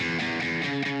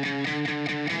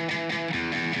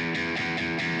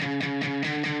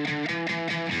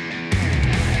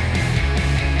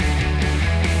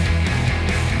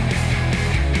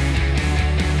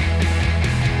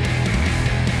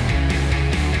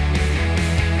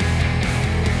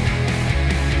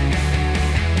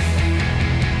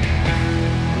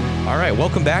right,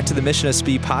 welcome back to the Mission of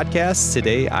Speed podcast.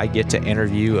 Today, I get to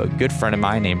interview a good friend of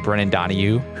mine named Brennan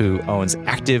Donahue, who owns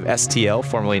Active STL,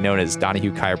 formerly known as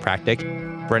Donahue Chiropractic.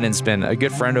 Brennan's been a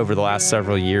good friend over the last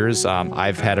several years.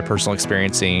 I've had a personal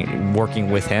experience in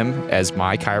working with him as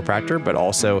my chiropractor, but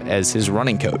also as his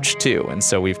running coach too. And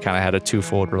so we've kind of had a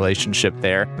twofold relationship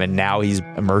there. And now he's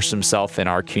immersed himself in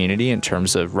our community in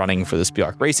terms of running for the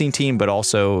Spielhack Racing Team, but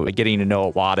also getting to know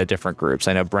a lot of different groups.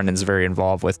 I know Brennan's very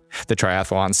involved with the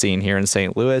triathlon scene here in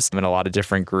St. Louis and a lot of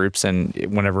different groups. And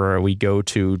whenever we go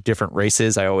to different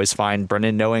races, I always find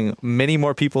Brennan knowing many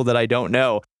more people that I don't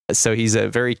know. So he's a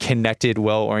very connected,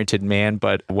 well-oriented man.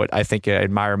 But what I think I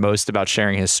admire most about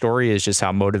sharing his story is just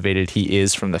how motivated he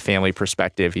is from the family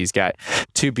perspective. He's got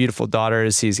two beautiful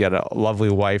daughters. He's got a lovely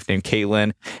wife named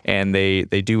Caitlin, and they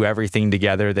do everything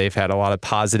together. They've had a lot of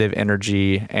positive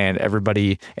energy, and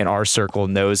everybody in our circle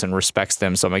knows and respects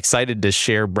them. So I'm excited to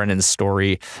share Brennan's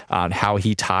story on how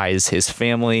he ties his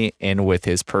family in with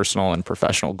his personal and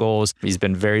professional goals. He's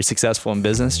been very successful in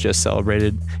business, just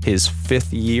celebrated his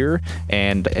 5th year,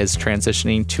 and is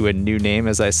transitioning to a new name,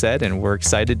 as I said, and we're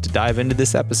excited to dive into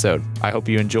this episode. I hope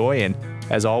you enjoy, and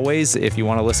as always, if you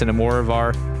want to listen to more of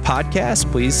our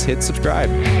podcast, please hit subscribe.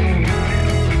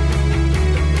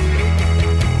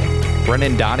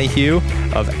 Brennan Donahue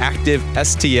of Active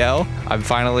STL. I'm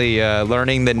finally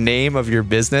learning the name of your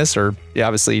business, or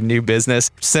obviously new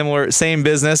business, same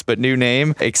business, but new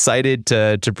name. Excited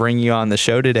to bring you on the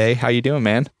show today. How you doing,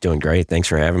 man? Doing great. Thanks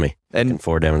for having me. And looking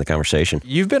forward to having the conversation.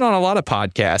 You've been on a lot of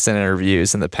podcasts and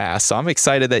interviews in the past, so I'm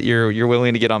excited that you're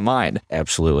willing to get on mine.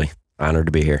 Absolutely. Honored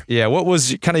to be here. Yeah. What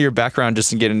was kind of your background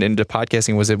just in getting into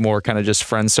podcasting? Was it more kind of just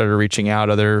friends started reaching out,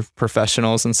 other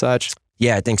professionals and such?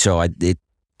 Yeah, I think so. It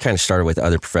kind of started with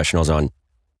other professionals on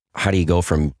how do you go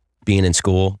from being in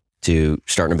school to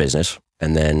starting a business.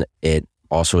 And then it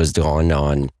also has gone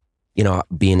on,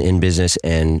 being in business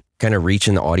and kind of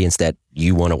reaching the audience that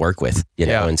you want to work with,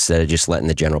 instead of just letting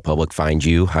the general public find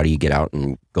you. How do you get out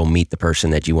and go meet the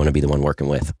person that you want to be the one working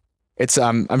with? It's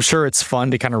I'm sure it's fun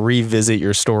to kind of revisit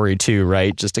your story too,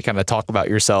 right? Just to kind of talk about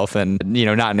yourself and,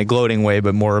 not in a gloating way,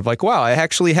 but more of like, wow, I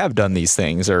actually have done these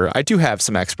things, or I do have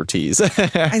some expertise. I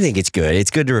think it's good. It's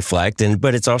good to reflect.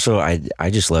 But it's also, I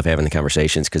just love having the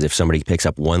conversations, because if somebody picks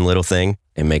up one little thing,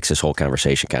 it makes this whole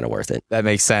conversation kind of worth it. That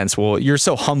makes sense. Well, you're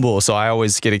so humble. So I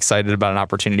always get excited about an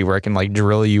opportunity where I can like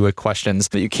drill you with questions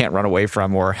that you can't run away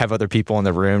from or have other people in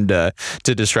the room to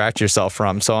distract yourself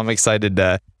from. So I'm excited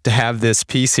to have this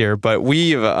piece here. But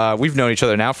we've known each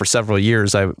other now for several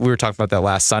years. We were talking about that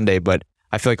last Sunday, but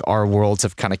I feel like our worlds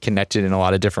have kind of connected in a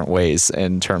lot of different ways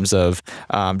in terms of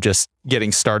just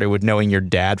getting started with knowing your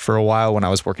dad for a while when I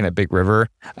was working at Big River.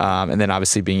 And then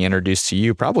obviously being introduced to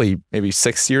you probably maybe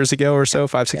 6 years ago or so,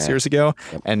 5-6 years ago.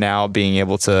 Yep. And now being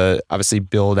able to obviously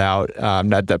build out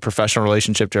that professional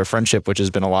relationship to a friendship, which has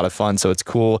been a lot of fun. So it's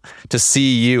cool to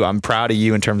see you. I'm proud of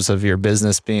you in terms of your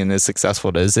business being as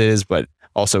successful as it is, but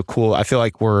also cool. I feel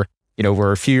like we're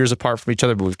a few years apart from each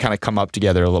other, but we've kind of come up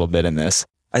together a little bit in this.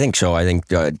 I think so. I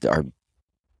think our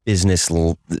business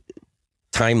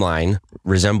timeline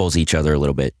resembles each other a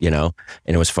little bit, and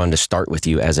it was fun to start with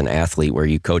you as an athlete where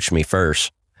you coached me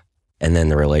first, and then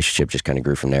the relationship just kind of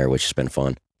grew from there, which has been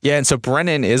fun. Yeah, and so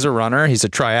Brennan is a runner. He's a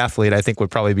triathlete, I think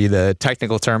would probably be the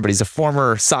technical term, but he's a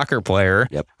former soccer player.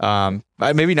 Yep.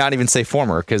 Maybe not even say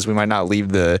former, because we might not leave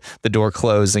the door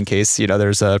closed in case,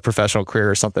 there's a professional career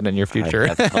or something in your future. I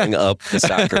have hung up the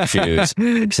soccer shoes,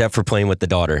 except for playing with the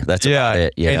daughter. That's about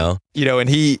it, And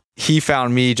he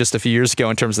found me just a few years ago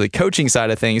in terms of the coaching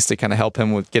side of things to kind of help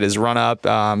him get his run up.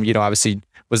 Obviously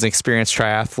was an experienced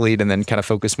triathlete and then kind of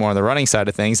focused more on the running side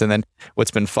of things. And then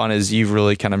what's been fun is you've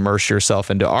really kind of immersed yourself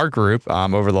into our group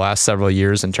over the last several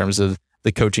years in terms of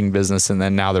the coaching business and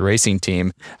then now the racing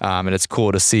team. And it's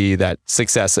cool to see that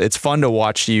success. It's fun to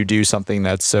watch you do something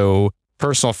that's so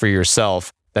personal for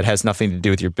yourself that has nothing to do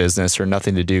with your business or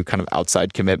nothing to do kind of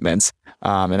outside commitments.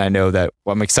 And I know that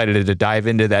I'm excited to dive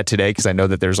into that today, because I know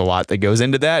that there's a lot that goes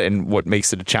into that and what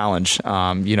makes it a challenge,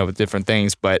 with different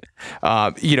things. But,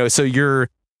 so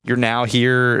you're now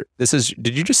here.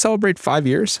 Did you just celebrate 5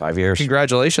 years? 5 years.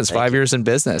 Congratulations. Thank 5 you. years in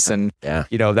business. And,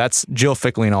 that's Jill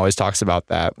Fickling always talks about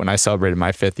that. When I celebrated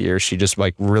my 5th year, she just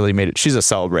like really made it. She's a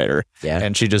celebrator. Yeah.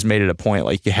 And she just made it a point.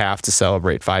 Like you have to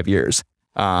celebrate 5 years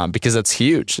because that's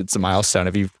huge. It's a milestone.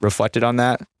 Have you reflected on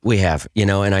that? We have,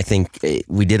 and I think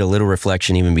we did a little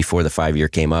reflection even before the 5 year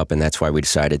came up. And that's why we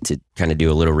decided to kind of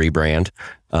do a little rebrand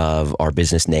of our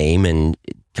business name and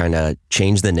kind of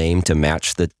change the name to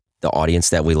match the audience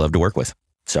that we love to work with.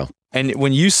 So And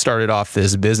when you started off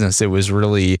this business, it was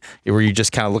really, were you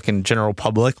just kind of looking general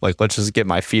public, like, let's just get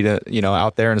my feet,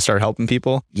 out there and start helping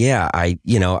people? Yeah, I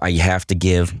have to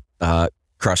give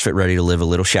CrossFit Ready to Live a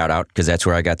little shout out, because that's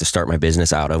where I got to start my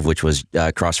business out of, which was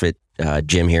CrossFit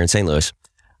gym here in St. Louis.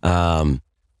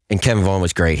 And Kevin Vaughn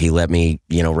was great. He let me,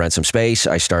 rent some space.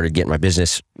 I started getting my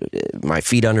business, my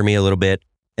feet under me a little bit,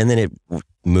 and then it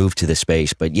moved to the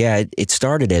space. But yeah, it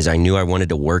started as I knew I wanted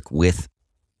to work with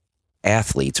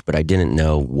athletes, but I didn't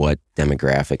know what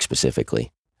demographic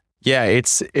specifically. Yeah,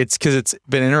 it's because it's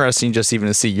been interesting just even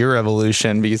to see your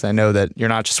evolution, because I know that you're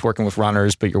not just working with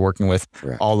runners, but you're working with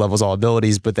all levels, all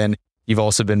abilities. But then you've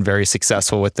also been very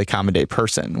successful with the common day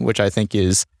person, which I think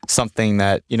is something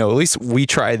that, at least we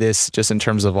try this just in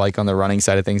terms of like on the running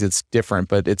side of things, it's different,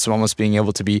 but it's almost being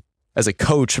able to be as a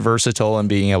coach versatile and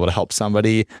being able to help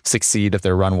somebody succeed if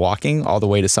they're run walking, all the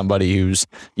way to somebody who's,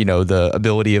 the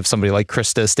ability of somebody like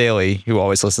Krista Staley, who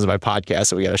always listens to my podcast.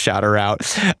 So we got to shout her out.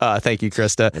 Thank you,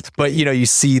 Krista. But, you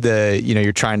see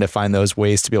you're trying to find those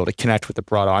ways to be able to connect with the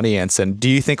broad audience. And do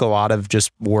you think a lot of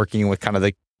just working with kind of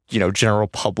the, general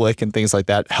public and things like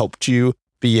that helped you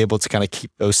be able to kind of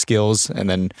keep those skills and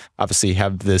then obviously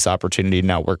have this opportunity to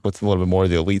now work with a little bit more of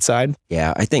the elite side?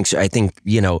 Yeah, I think so. I think,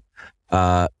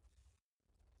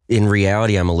 in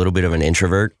reality, I'm a little bit of an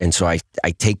introvert. And so I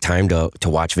take time to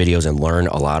watch videos and learn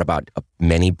a lot about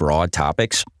many broad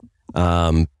topics.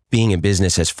 Being in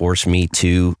business has forced me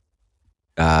to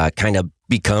kind of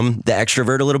become the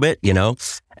extrovert a little bit,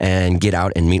 and get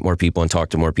out and meet more people and talk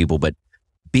to more people. But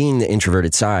being the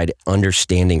introverted side,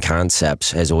 understanding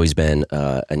concepts has always been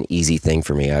an easy thing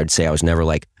for me. I would say I was never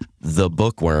like the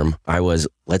bookworm. I was,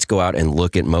 let's go out and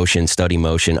look at motion, study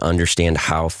motion, understand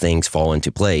how things fall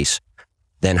into place.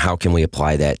 Then how can we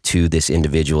apply that to this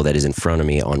individual that is in front of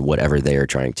me on whatever they're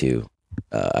trying to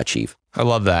achieve? I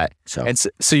love that.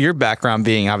 So your background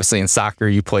being obviously in soccer,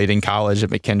 you played in college at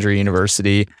McKendree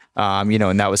University,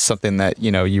 and that was something that,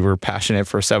 you were passionate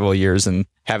for several years, and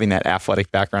having that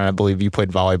athletic background, I believe you played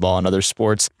volleyball and other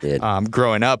sports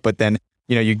growing up, but then,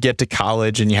 you get to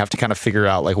college and you have to kind of figure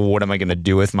out like, well, what am I going to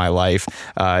do with my life?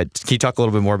 Can you talk a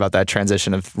little bit more about that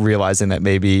transition of realizing that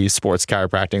maybe sports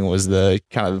chiropractic was the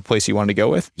kind of the place you wanted to go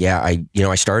with? Yeah,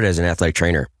 I started as an athletic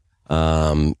trainer.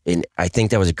 And I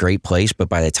think that was a great place, but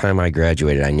by the time I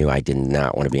graduated, I knew I did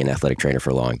not want to be an athletic trainer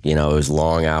for long. It was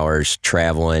long hours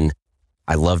traveling.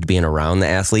 I loved being around the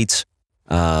athletes.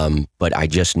 But I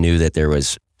just knew that there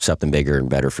was something bigger and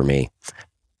better for me.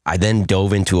 I then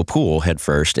dove into a pool head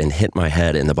first and hit my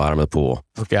head in the bottom of the pool.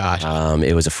 Oh, gosh.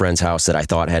 It was a friend's house that I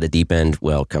thought had a deep end.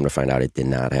 Well, come to find out, it did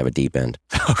not have a deep end.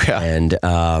 Okay. And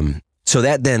so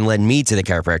that then led me to the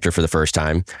chiropractor for the first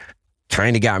time.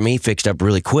 Kind of got me fixed up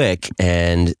really quick,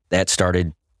 and that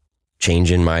started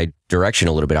changing my direction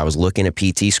a little bit. I was looking at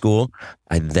PT school.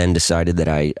 I then decided that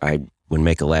I would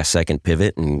make a last second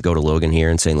pivot and go to Logan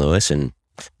here in St. Louis and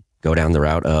go down the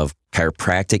route of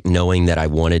chiropractic, knowing that I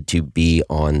wanted to be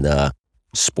on the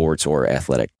sports or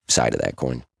athletic side of that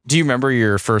coin. Do you remember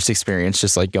your first experience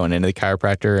just like going into the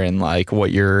chiropractor and like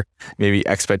what your maybe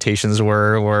expectations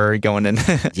were going in?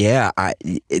 Yeah,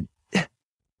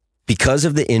 because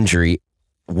of the injury,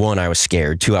 one, I was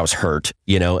scared. Two, I was hurt,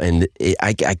 and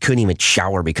I couldn't even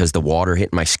shower because the water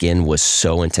hitting my skin was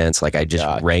so intense. Like I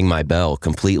just rang my bell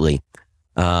completely.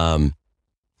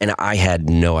 And I had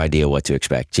no idea what to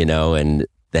expect, and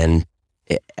then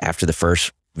after the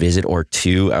first visit or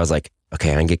two, I was like,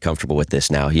 okay, I can get comfortable with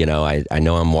this now. I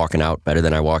know I'm walking out better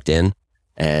than I walked in.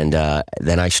 And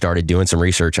then I started doing some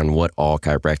research on what all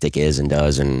chiropractic is and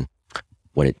does and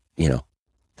what it,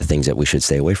 the things that we should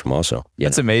stay away from also. Yeah.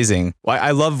 That's amazing. Well,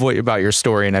 I love about your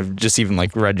story, and I've just even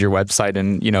like read your website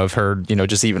and, I've heard,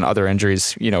 just even other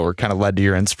injuries, were kind of led to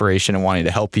your inspiration and wanting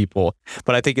to help people.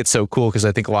 But I think it's so cool because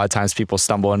I think a lot of times people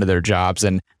stumble into their jobs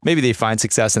and maybe they find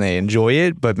success and they enjoy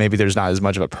it, but maybe there's not as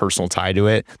much of a personal tie to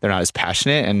it. They're not as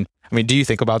passionate. And I mean, do you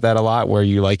think about that a lot where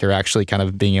you like, you're actually kind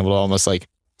of being able to almost like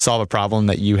solve a problem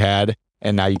that you had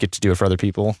and now you get to do it for other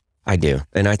people? I do.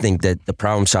 And I think that the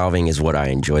problem solving is what I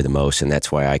enjoy the most. And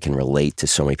that's why I can relate to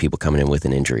so many people coming in with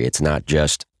an injury. It's not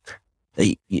just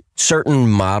certain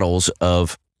models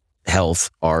of health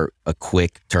are a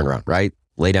quick turnaround, right?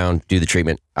 Lay down, do the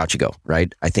treatment, out you go,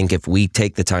 right? I think if we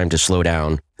take the time to slow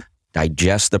down,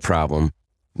 digest the problem,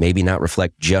 maybe not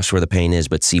reflect just where the pain is,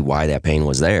 but see why that pain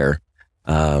was there,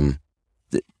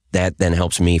 that then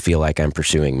helps me feel like I'm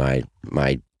pursuing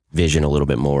my vision a little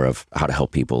bit more of how to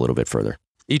help people a little bit further.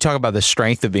 You talk about the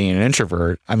strength of being an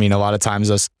introvert. I mean, a lot of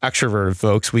times us extroverted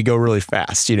folks, we go really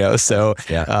fast, so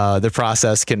the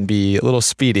process can be a little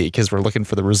speedy because we're looking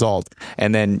for the result.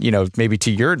 And then, maybe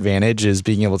to your advantage is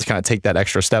being able to kind of take that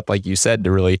extra step, like you said,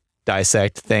 to really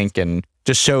dissect, think, and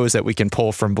just shows that we can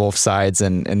pull from both sides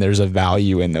and there's a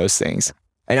value in those things.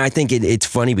 And I think it's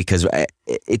funny because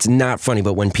it's not funny,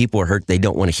 but when people are hurt, they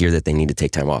don't want to hear that they need to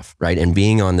take time off, right? And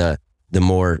being on the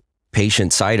more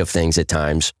patient side of things at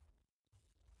times,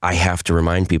 I have to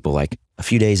remind people like a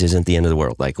few days isn't the end of the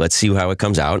world. Like, let's see how it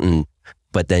comes out.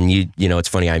 But then you know, it's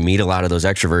funny. I meet a lot of those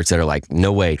extroverts that are like,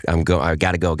 no way, I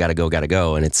gotta go.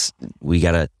 And we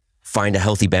gotta find a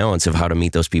healthy balance of how to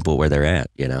meet those people where they're at,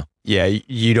 you know? Yeah.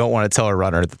 You don't want to tell a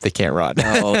runner that they can't run.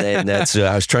 No, that's,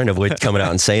 I was trying to avoid coming out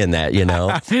and saying that, you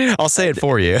know? I'll say it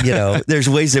for you. You know, there's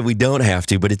ways that we don't have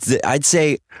to, but I'd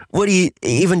say,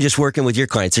 even just working with your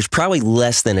clients, there's probably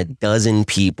less than a dozen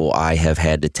people I have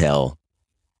had to tell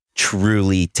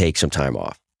truly take some time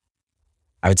off.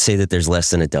 I would say that there's less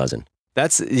than a dozen.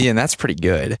 That's pretty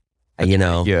good. You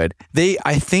know, good.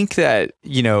 I think that,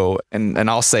 you know, and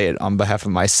I'll say it on behalf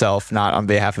of myself, not on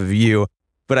behalf of you,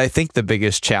 but I think the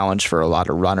biggest challenge for a lot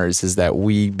of runners is that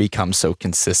we become so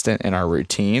consistent in our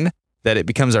routine that it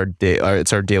becomes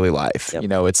it's our daily life. Yep. You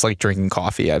know, it's like drinking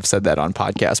coffee. I've said that on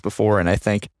podcasts before. And I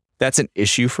think that's an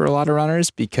issue for a lot of runners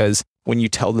because when you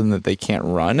tell them that they can't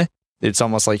run, it's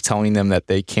almost like telling them that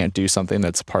they can't do something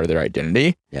that's a part of their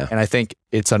identity. Yeah. And I think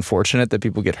it's unfortunate that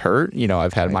people get hurt. You know,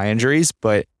 I've had my injuries,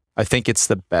 but I think it's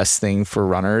the best thing for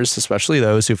runners, especially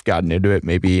those who've gotten into it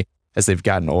maybe as they've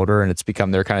gotten older and it's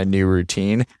become their kind of new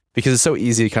routine, because it's so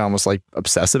easy to kind of almost like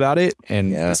obsess about it.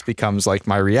 And this becomes like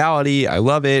my reality. I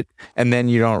love it. And then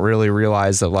you don't really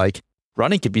realize that like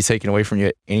running could be taken away from you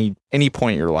at any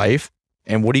point in your life.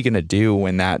 And what are you going to do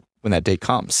when that day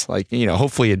comes? Like, you know,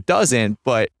 hopefully it doesn't,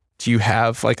 but do you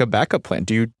have like a backup plan?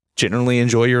 Do you generally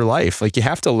enjoy your life? Like you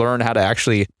have to learn how to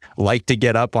actually like to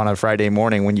get up on a Friday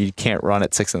morning when you can't run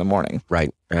at 6 a.m.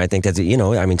 Right. And I think that's, you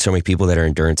know, I mean, so many people that are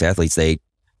endurance athletes, I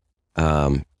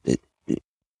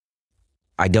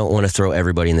don't want to throw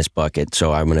everybody in this bucket.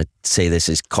 So I'm going to say this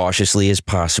as cautiously as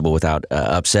possible without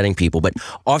upsetting people, but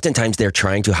oftentimes they're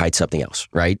trying to hide something else,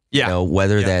 right? Yeah. You know,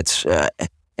 whether that's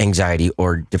anxiety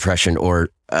or depression or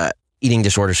eating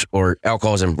disorders or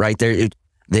alcoholism, right there.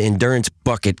 The endurance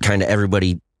bucket, kind of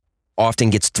everybody often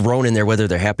gets thrown in there, whether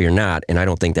they're happy or not. And I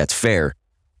don't think that's fair,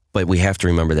 but we have to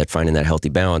remember that finding that healthy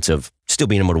balance of still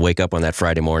being able to wake up on that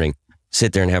Friday morning,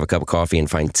 sit there and have a cup of coffee and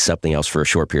find something else for a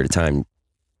short period of time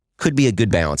could be a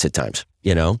good balance at times,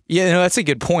 you know? Yeah, no, that's a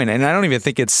good point. And I don't even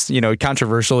think it's, you know,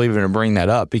 controversial even to bring that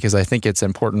up, because I think it's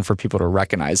important for people to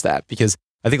recognize that, because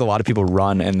I think a lot of people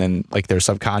run and then like their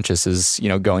subconscious is, you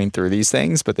know, going through these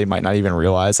things, but they might not even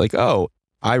realize like, oh,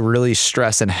 I really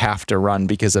stress and have to run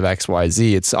because of X, Y,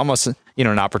 Z. It's almost, you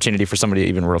know, an opportunity for somebody to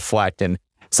even reflect. And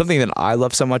something that I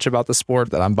love so much about the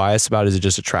sport that I'm biased about is it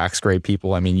just attracts great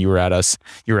people. I mean, you were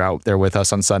out there with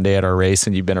us on Sunday at our race,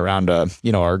 and you've been around,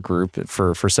 you know, our group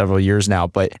for several years now,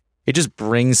 but it just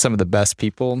brings some of the best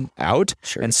people out.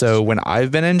 Sure. And so when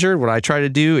I've been injured, what I try to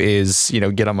do is, you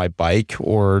know, get on my bike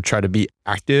or try to be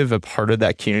active, a part of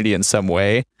that community in some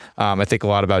way. I think a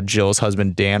lot about Jill's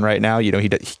husband, Dan, right now. You know, he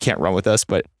can't run with us,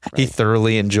 but he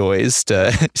thoroughly enjoys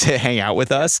to hang out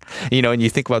with us. You know, and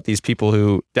you think about these people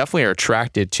who definitely are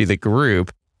attracted to the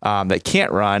group that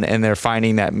can't run, and they're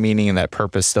finding that meaning and that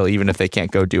purpose still, even if they can't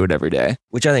go do it every day.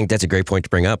 Which I think that's a great point to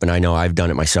bring up. And I know I've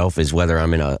done it myself, is whether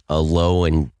I'm in a low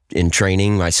in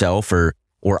training myself or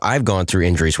I've gone through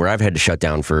injuries where I've had to shut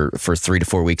down for 3 to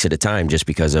 4 weeks at a time just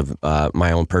because of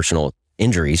my own personal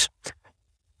injuries.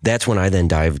 That's when I then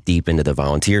dive deep into the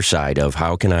volunteer side of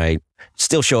how can I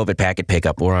still show up at packet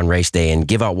pickup or on race day and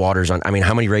give out waters on, I mean,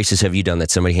 how many races have you done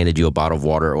that somebody handed you a bottle of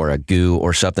water or a goo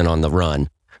or something on the run?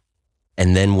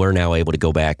 And then we're now able to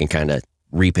go back and kind of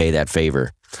repay that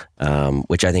favor,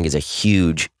 which I think is a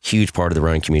huge, huge part of the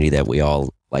running community that we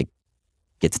all like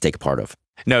get to take a part of.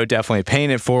 No, definitely paying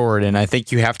it forward. And I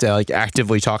think you have to like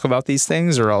actively talk about these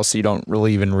things, or else you don't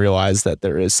really even realize that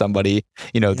there is somebody,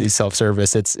 you know, these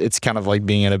self-service. It's kind of like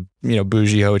being in a, you know,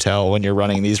 bougie hotel when you're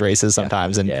running these races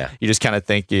sometimes. And you just kind of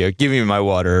think, you know, give me my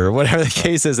water or whatever the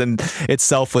case is. And it's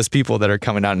selfless people that are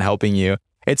coming out and helping you.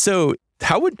 And so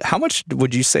how much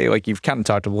would you say, like you've kind of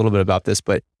talked a little bit about this,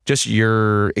 but just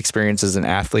your experience as an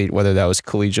athlete, whether that was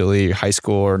collegiately, high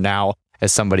school, or now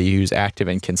as somebody who's active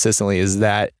and consistently, is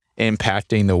that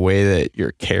impacting the way that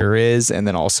your care is? And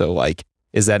then also like,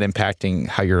 is that impacting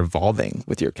how you're evolving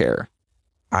with your care?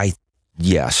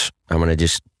 Yes. I'm going to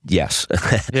just, yes.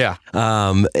 Yeah.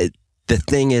 The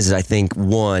thing is, I think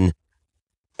one,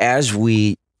 as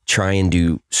we try and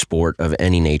do sport of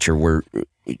any nature,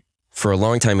 for a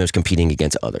long time, it was competing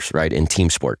against others, right? In team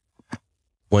sport.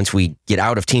 Once we get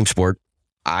out of team sport,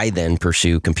 I then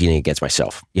pursue competing against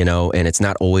myself, you know, and it's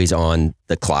not always on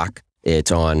the clock.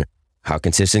 It's on how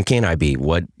consistent can I be?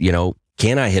 What, you know,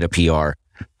 Can I hit a PR?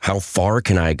 How far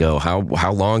can I go?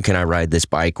 How long can I ride this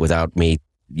bike without me,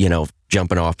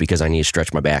 jumping off because I need to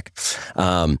stretch my back?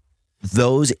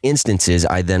 Those instances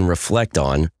I then reflect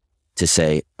on to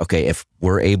say, okay, if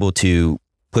we're able to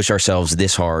push ourselves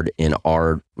this hard in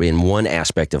one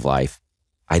aspect of life,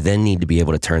 I then need to be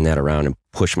able to turn that around and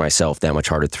push myself that much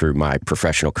harder through my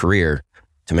professional career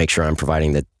to make sure I'm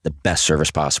providing the best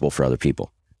service possible for other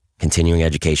people. Continuing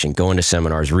education, going to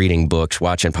seminars, reading books,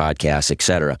 watching podcasts,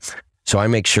 etc. So I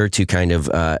make sure to kind of,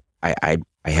 I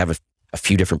have a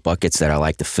few different buckets that I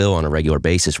like to fill on a regular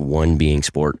basis, one being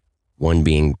sport, one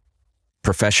being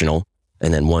professional,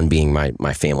 and then one being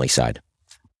my family side.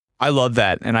 I love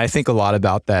that. And I think a lot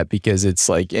about that because it's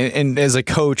like, and as a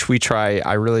coach,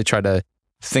 I really try to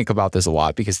think about this a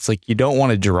lot because it's like, you don't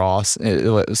want to draw,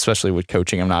 especially with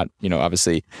coaching. I'm not,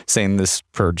 obviously saying this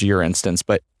for your instance,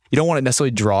 but you don't want to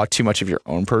necessarily draw too much of your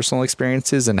own personal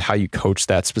experiences and how you coach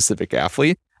that specific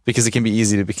athlete, because it can be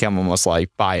easy to become almost like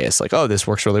biased, like, oh, this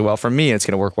works really well for me and it's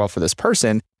going to work well for this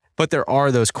person. But there are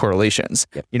those correlations.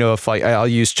 Yep. If I'll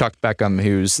use Chuck Beckham,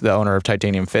 who's the owner of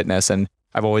Titanium Fitness, and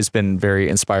I've always been very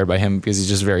inspired by him because he's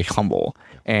just very humble,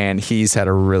 and he's had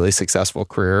a really successful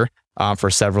career for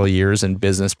several years in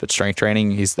business, but strength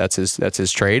training, that's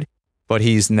his trade. But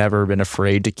he's never been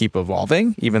afraid to keep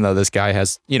evolving, even though this guy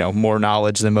has, more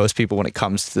knowledge than most people when it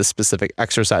comes to the specific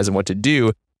exercise and what to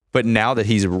do. But now that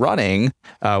he's running,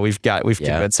 we've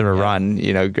convinced him to run,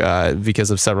 because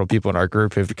of several people in our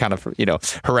group who've kind of,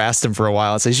 harassed him for a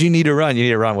while and says, you need to run,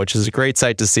 which is a great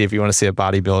sight to see if you want to see a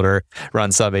bodybuilder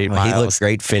run sub 8 miles. He looks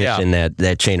great finishing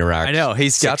that chain of rocks. I know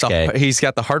he's got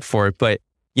the heart for it, but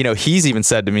he's even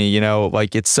said to me,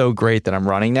 like, it's so great that I'm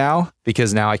running now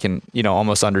because now I can,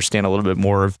 almost understand a little bit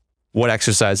more of what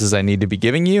exercises I need to be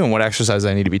giving you and what exercises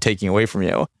I need to be taking away from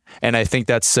you. And I think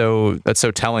that's so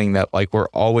telling that like we're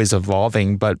always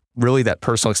evolving, but really that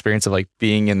personal experience of like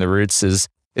being in the roots is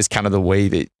kind of the way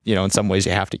that, in some ways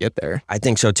you have to get there. I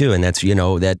think so too. And that's,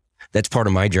 that's part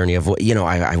of my journey of what,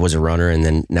 I was a runner and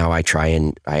then now I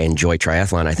enjoy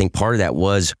triathlon. I think part of that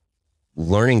was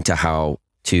learning how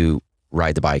to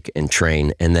ride the bike and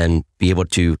train and then be able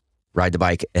to ride the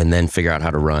bike and then figure out how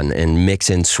to run and mix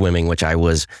in swimming, which I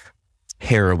was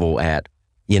terrible at,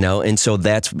 and so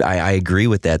I agree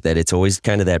with that it's always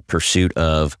kind of that pursuit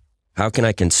of how can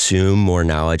I consume more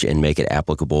knowledge and make it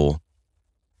applicable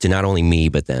to not only me,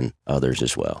 but then others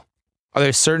as well. Are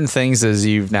there certain things as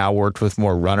you've now worked with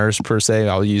more runners per se?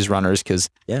 I'll use runners because,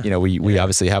 we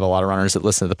obviously have a lot of runners that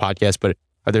listen to the podcast, but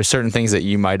are there certain things that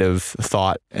you might have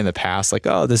thought in the past, like,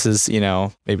 oh, this is,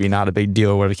 maybe not a big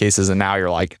deal, whatever the case is, and now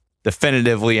you're like,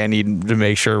 definitively, I need to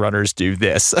make sure runners do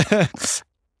this?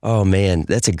 Oh man,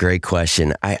 that's a great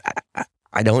question. I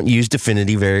don't use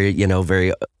Definity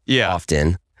very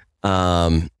often.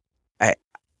 I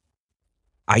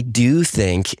do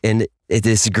think, and it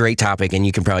is a great topic, and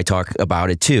you can probably talk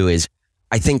about it too, is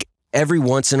I think every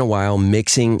once in a while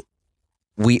mixing,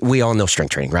 we all know strength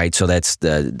training, right? So that's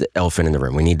the elephant in the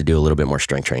room. We need to do a little bit more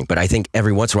strength training. But I think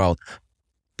every once in a while,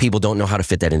 people don't know how to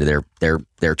fit that into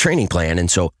their training plan. And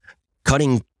so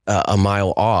cutting a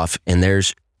mile off and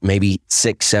there's maybe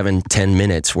 6, 7, 10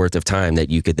 minutes worth of time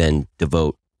that you could then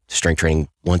devote to strength training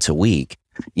once a week.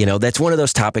 That's one of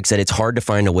those topics that it's hard to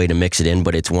find a way to mix it in,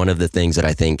 but it's one of the things that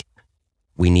I think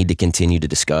we need to continue to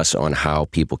discuss on how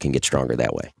people can get stronger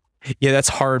that way. Yeah, that's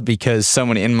hard because so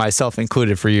many, and myself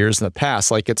included for years in the past,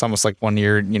 like it's almost like one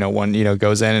ear, one,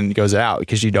 goes in and goes out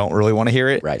because you don't really want to hear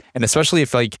it. Right. And especially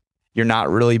if like you're not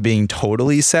really being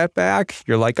totally set back,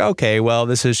 you're like, okay, well,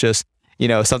 this is just,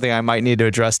 something I might need to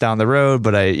address down the road,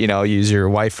 but I'll use your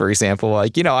wife, for example,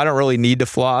 like, I don't really need to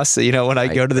floss, when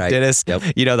I go to the dentist,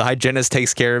 the hygienist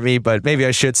takes care of me, but maybe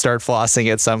I should start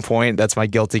flossing at some point. That's my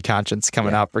guilty conscience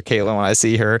coming out for Caitlin when I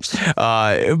see her.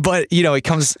 But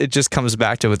it just comes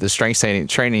back to with the strength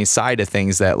training side of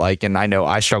things that like, and I know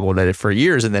I struggled at it for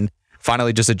years and then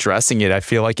finally just addressing it, I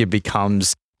feel like it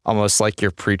becomes almost like you're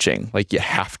preaching, like you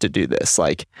have to do this.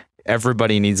 Like,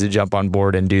 everybody needs to jump on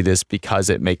board and do this because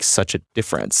it makes such a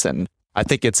difference. And I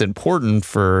think it's important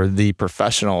for the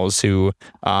professionals who,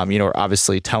 are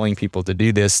obviously telling people to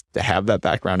do this to have that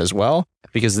background as well,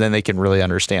 because then they can really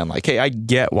understand like, hey, I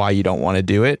get why you don't want to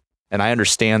do it. And I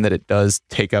understand that it does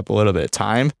take up a little bit of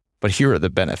time, but here are the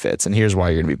benefits and here's why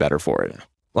you're going to be better for it.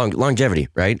 Longevity,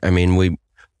 right? I mean,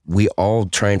 we all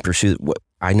try and pursue what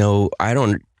I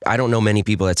don't know many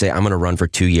people that say, I'm going to run for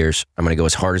 2 years. I'm going to go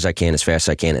as hard as I can, as fast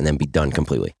as I can, and then be done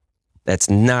completely. That's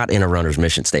not in a runner's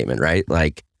mission statement, right?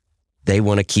 Like they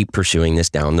want to keep pursuing this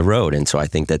down the road. And so I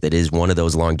think that is one of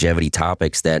those longevity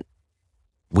topics that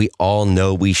we all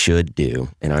know we should do.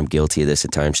 And I'm guilty of this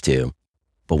at times too,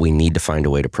 but we need to find a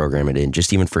way to program it in,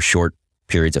 just even for short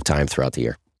periods of time throughout the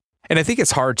year. And I think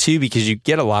it's hard too, because you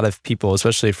get a lot of people,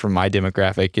 especially from my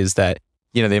demographic, is that,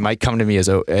 they might come to me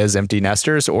as empty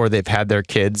nesters, or they've had their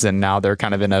kids and now they're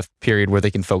kind of in a period where they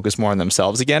can focus more on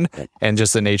themselves again. And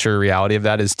just the nature reality of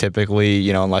that is typically,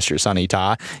 unless you're Sonny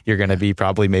Ta, you're going to be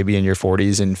probably maybe in your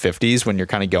 40s and 50s when you're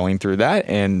kind of going through that.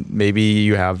 And maybe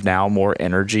you have now more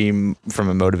energy from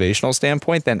a motivational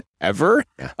standpoint than ever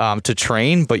to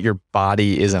train, but your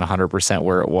body isn't 100%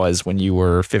 where it was when you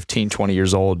were 15, 20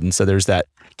 years old. And so there's that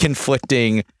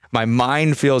conflicting, my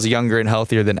mind feels younger and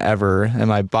healthier than ever, and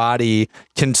my body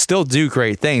can still do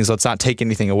great things. Let's not take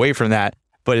anything away from that,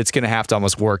 but it's going to have to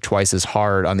almost work twice as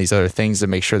hard on these other things to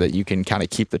make sure that you can kind of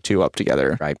keep the two up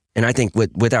together. Right. And I think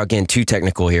without getting too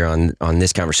technical here on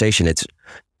this conversation, it's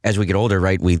as we get older,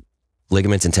 right?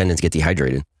 Ligaments and tendons get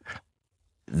dehydrated.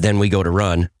 Then we go to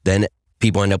run. Then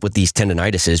people end up with these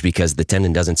tendinitises because the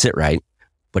tendon doesn't sit right.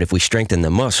 But if we strengthen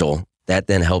the muscle, that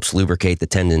then helps lubricate the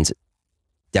tendons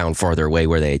down farther away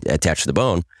where they attach to the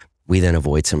bone. We then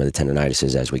avoid some of the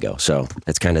tendinitises as we go. So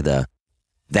that's kind of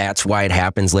that's why it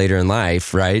happens later in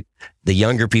life, right? The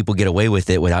younger people get away with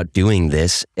it without doing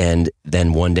this. And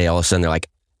then one day all of a sudden they're like,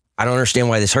 I don't understand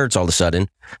why this hurts all of a sudden.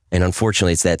 And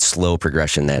unfortunately, it's that slow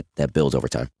progression that builds over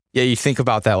time. Yeah, you think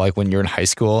about that like when you're in high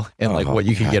school and like what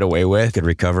you could get away with. Could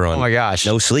recover on. Oh my gosh,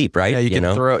 no sleep, right? Yeah, you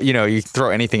can throw. You throw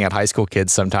anything at high school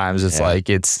kids. Sometimes it's like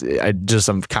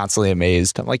I'm constantly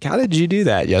amazed. I'm like, how did you do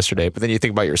that yesterday? But then you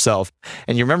think about yourself,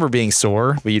 and you remember being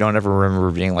sore, but you don't ever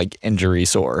remember being like injury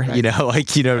sore. Right.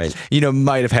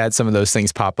 Might have had some of those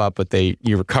things pop up, but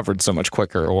you recovered so much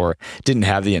quicker or didn't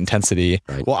have the intensity.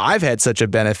 Right. Well, I've had such a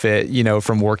benefit,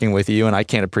 from working with you, and I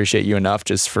can't appreciate you enough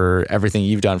just for everything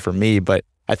you've done for me, but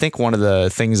I think one of the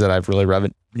things that I've really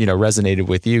resonated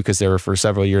with you, because there were for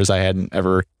several years I hadn't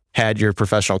ever had your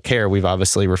professional care. We've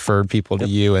obviously referred people to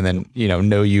you, and then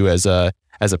know you as a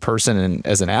person and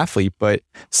as an athlete. But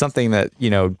something that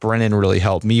Brennan really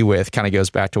helped me with kind of goes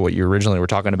back to what you originally were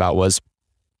talking about. Was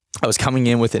I was coming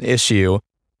in with an issue,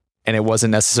 and it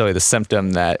wasn't necessarily the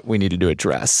symptom that we needed to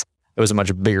address. It was a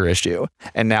much bigger issue.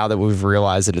 And now that we've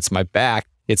realized that it's my back,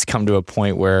 it's come to a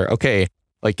point where, okay,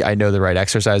 like I know the right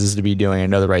exercises to be doing, I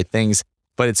know the right things,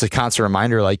 but it's a constant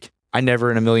reminder, like I never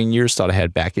in a million years thought I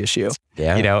had back issue,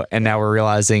 and now we're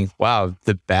realizing, wow,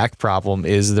 the back problem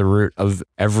is the root of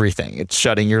everything. It's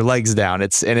shutting your legs down.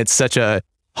 It's such a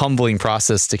humbling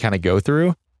process to kind of go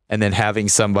through. And then having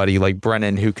somebody like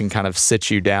Brennan who can kind of sit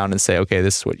you down and say, okay,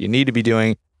 this is what you need to be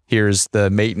doing. Here's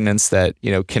the maintenance that,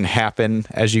 can happen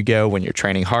as you go when you're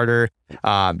training harder.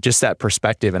 Just that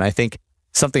perspective. And I think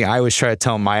something I always try to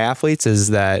tell my athletes is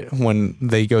that when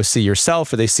they go see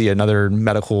yourself or they see another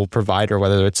medical provider,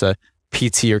 whether it's a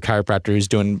PT or chiropractor who's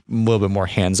doing a little bit more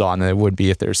hands-on than it would be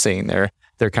if they're seeing their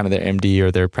kind of their MD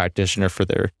or their practitioner for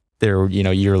their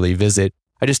yearly visit,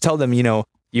 I just tell them,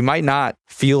 you might not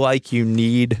feel like you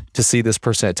need to see this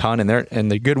person a ton,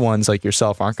 and the good ones like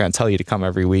yourself aren't going to tell you to come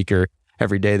every week or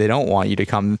every day. They don't want you to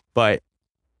come, but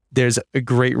there's a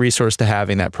great resource to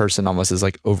having that person almost as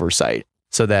like oversight.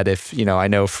 So that if, I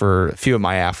know for a few of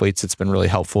my athletes, it's been really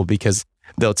helpful because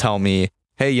they'll tell me,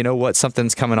 hey, you know what,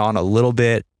 something's coming on a little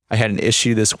bit. I had an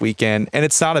issue this weekend, and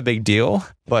it's not a big deal,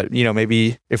 but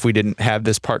maybe if we didn't have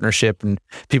this partnership and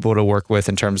people to work with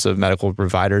in terms of medical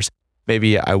providers,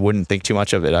 maybe I wouldn't think too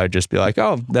much of it. I'd just be like,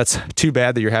 oh, that's too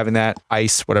bad that you're having that,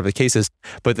 ice, whatever the case is.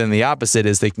 But then the opposite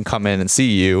is they can come in and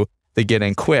see you, they get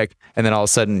in quick, and then all of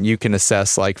a sudden you can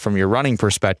assess, like from your running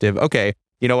perspective, okay,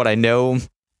 you know what, I know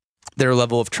their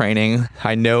level of training.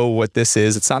 I know what this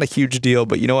is. It's not a huge deal,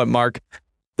 but you know what, Mark?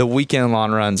 The weekend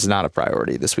long run's not a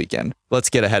priority this weekend. Let's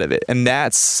get ahead of it. And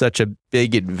that's such a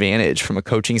big advantage from a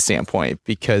coaching standpoint,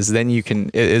 because then you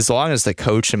can, as long as the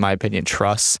coach, in my opinion,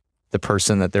 trusts the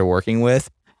person that they're working with,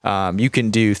 you can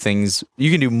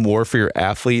do more for your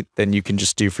athlete than you can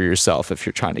just do for yourself if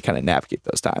you're trying to kind of navigate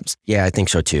those times. Yeah, I think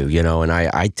so too. And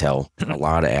I tell a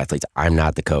lot of athletes, I'm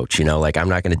not the coach, like I'm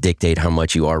not going to dictate how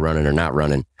much you are running or not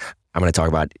running. I'm going to talk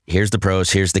about, here's the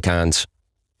pros, here's the cons.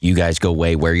 You guys go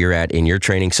weigh where you're at in your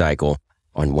training cycle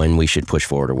on when we should push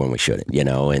forward or when we shouldn't,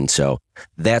 And so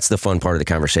that's the fun part of the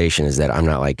conversation, is that I'm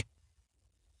not like,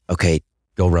 okay,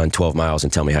 go run 12 miles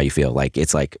and tell me how you feel. Like,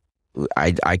 it's like,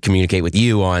 I communicate with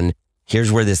you on, here's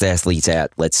where this athlete's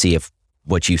at. Let's see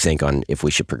what you think on if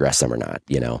we should progress them or not,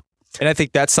 And I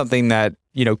think that's something that,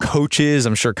 coaches,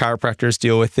 I'm sure chiropractors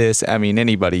deal with this. I mean,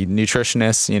 anybody,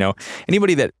 nutritionists,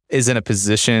 anybody that is in a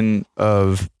position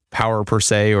of power per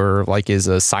se, or like is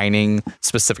assigning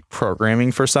specific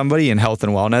programming for somebody in health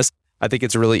and wellness. I think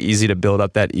it's really easy to build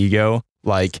up that ego.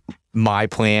 Like, my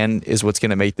plan is what's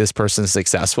going to make this person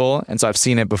successful. And so I've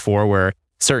seen it before where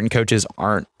certain coaches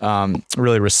aren't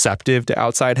really receptive to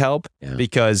outside help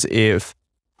because if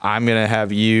I'm going to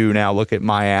have you now look at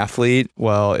my athlete,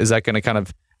 well, is that going to kind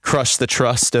of crush the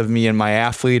trust of me and my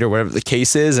athlete or whatever the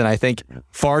case is? And I think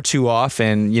far too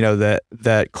often,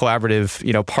 that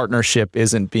collaborative, partnership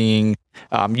isn't being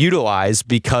utilized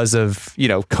because of,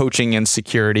 coaching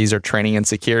insecurities or training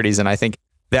insecurities. And I think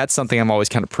that's something I'm always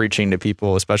kind of preaching to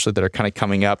people, especially that are kind of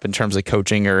coming up in terms of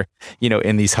coaching or,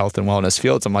 in these health and wellness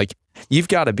fields. I'm like, you've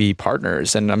got to be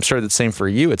partners. And I'm sure the same for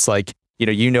you. It's like,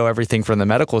 everything from the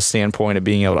medical standpoint of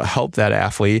being able to help that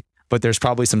athlete, but there's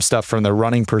probably some stuff from the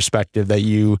running perspective that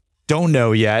you don't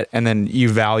know yet. And then you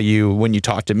value when you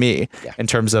talk to me in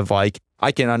terms of like,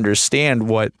 I can understand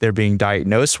what they're being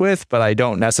diagnosed with, but I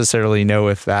don't necessarily know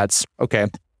if that's okay.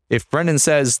 If Brendan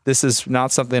says this is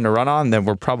not something to run on, then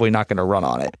we're probably not going to run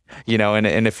on it,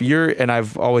 and if and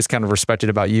I've always kind of respected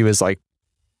about you is like,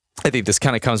 I think this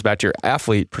kind of comes back to your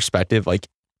athlete perspective. Like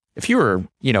if you were,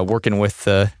 working with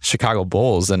the Chicago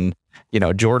Bulls and,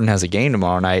 Jordan has a game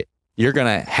tomorrow night, you're going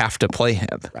to have to play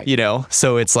him, right.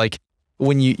 So it's like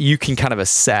when you can kind of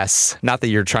assess, not that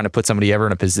you're trying to put somebody ever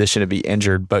in a position to be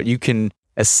injured, but you can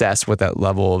assess what that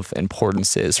level of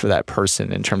importance is for that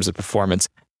person in terms of performance.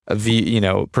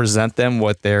 Present them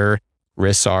what their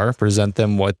risks are, present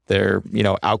them what their,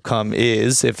 outcome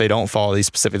is if they don't follow these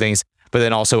specific things, but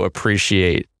then also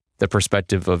appreciate the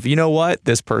perspective of,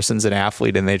 this person's an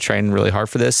athlete and they train really hard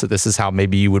for this. So this is how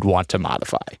maybe you would want to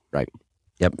modify. Right.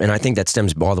 Yep. And I think that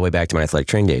stems all the way back to my athletic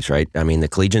training days, right? I mean, the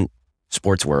collegiate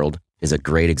sports world is a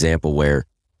great example where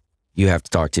you have to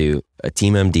talk to a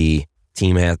team MD,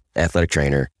 team athletic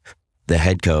trainer, the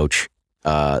head coach,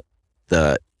 the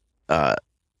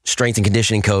strength and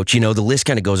conditioning coach, the list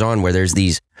kind of goes on where there's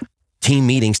these team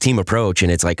meetings, team approach,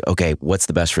 and it's like, okay, what's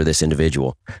the best for this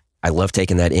individual? I love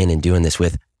taking that in and doing this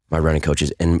with my running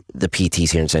coaches, and the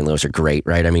PTs here in St. Louis are great,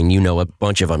 right? I mean, a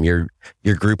bunch of them. Your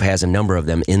group has a number of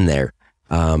them in there.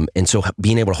 And so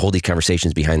being able to hold these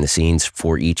conversations behind the scenes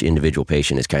for each individual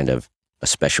patient is kind of a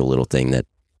special little thing that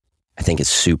I think is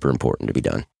super important to be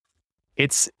done.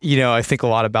 It's, I think a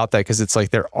lot about that because it's like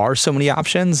there are so many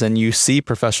options and you see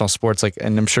professional sports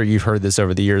and I'm sure you've heard this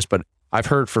over the years, but I've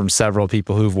heard from several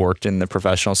people who've worked in the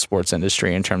professional sports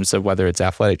industry in terms of whether it's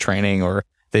athletic training or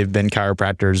they've been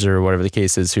chiropractors or whatever the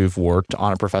case is who've worked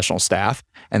on a professional staff.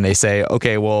 And they say,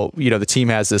 okay, well, the team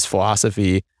has this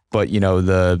philosophy, but,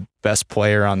 the best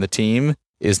player on the team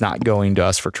is not going to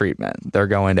us for treatment. They're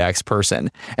going to X person.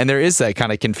 And there is that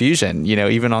kind of confusion,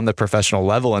 even on the professional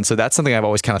level. And so that's something I've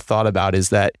always kind of thought about is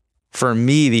that for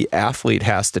me, the athlete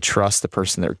has to trust the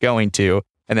person they're going to.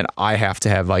 And then I have to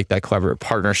have like that collaborative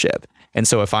partnership. And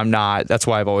so if I'm not, that's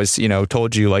why I've always,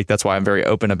 told you, like, that's why I'm very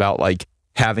open about like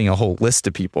having a whole list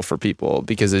of people for people,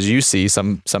 because as you see,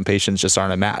 some patients just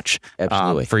aren't a match.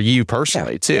 Absolutely. For you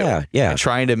personally too. Yeah. And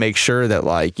trying to make sure that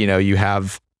like, you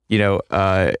have,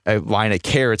 a line of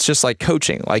care. It's just like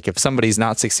coaching. Like if somebody's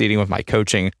not succeeding with my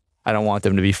coaching, I don't want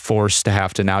them to be forced to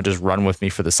have to now just run with me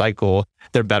for the cycle.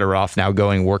 They're better off now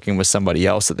working with somebody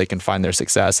else that they can find their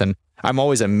success. And I'm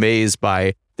always amazed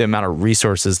by the amount of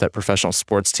resources that professional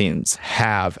sports teams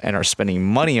have and are spending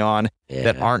money on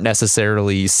that aren't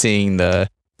necessarily seeing the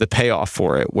payoff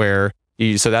for it.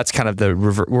 So that's kind of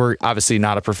we're obviously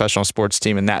not a professional sports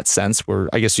team in that sense.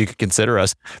 I guess you could consider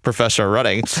us professional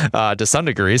running to some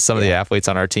degree, some of the athletes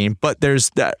on our team, but there's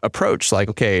that approach like,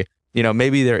 okay,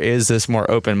 maybe there is this more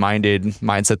open-minded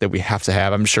mindset that we have to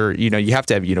have. I'm sure, you have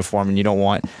to have uniform and you don't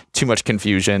want too much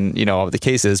confusion, of the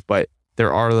cases, but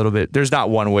there's not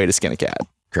one way to skin a cat.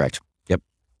 Correct. Yep.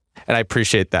 And I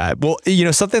appreciate that. Well,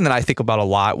 something that I think about a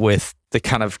lot with the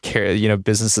kind of care,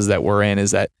 businesses that we're in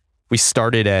is that you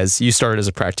started as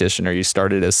a practitioner, you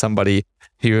started as somebody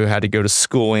who had to go to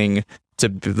schooling to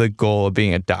the goal of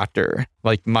being a doctor.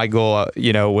 Like my goal,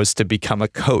 was to become a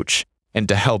coach and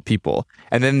to help people.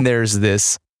 And then there's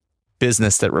this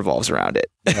business that revolves around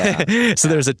it. Yeah. So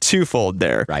there's a twofold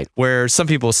there, right? Where some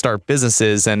people start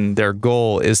businesses and their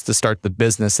goal is to start the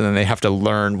business and then they have to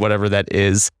learn whatever that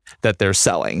is that they're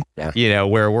selling. Yeah.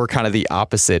 Where we're kind of the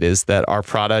opposite is that our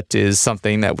product is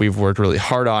something that we've worked really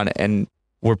hard on and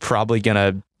we're probably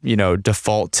going to,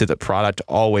 default to the product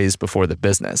always before the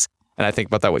business. And I think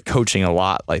about that with coaching a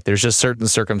lot. Like there's just certain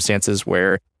circumstances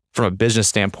where from a business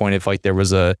standpoint, if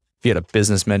you had a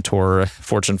business mentor, a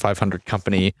Fortune 500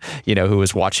 company, who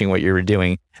was watching what you were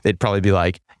doing, they'd probably be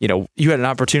like, you had an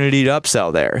opportunity to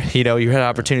upsell there, you had an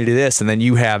opportunity to this. And then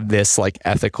you have this like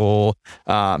ethical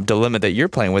dilemma that you're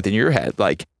playing with in your head.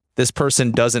 Like this person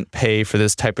doesn't pay for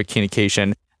this type of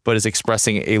communication, but is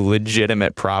expressing a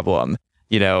legitimate problem.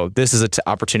 this is an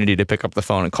opportunity to pick up the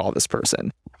phone and call this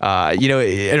person. I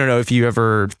don't know if you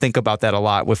ever think about that a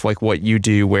lot with like what you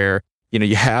do, where,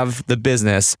 you have the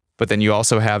business, but then you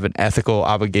also have an ethical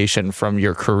obligation from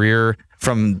your career,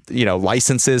 from,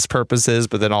 licenses purposes,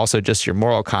 but then also just your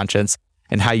moral conscience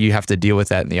and how you have to deal with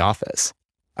that in the office.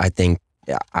 I think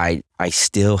I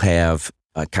still have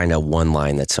a kind of one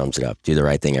line that sums it up: do the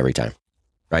right thing every time.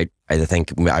 Right? I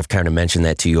think I've kind of mentioned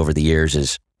that to you over the years.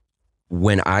 Is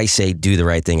when I say do the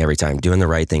right thing every time, doing the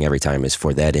right thing every time is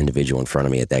for that individual in front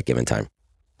of me at that given time.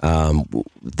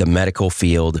 The medical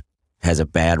field has a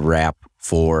bad rap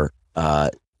for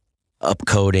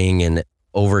upcoding and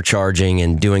overcharging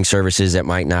and doing services that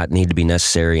might not need to be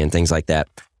necessary and things like that.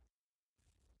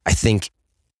 I think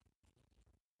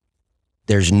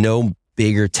there's no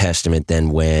bigger testament than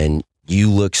when you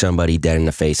look somebody dead in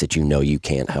the face that you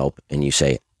can't help, and you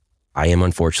say, I am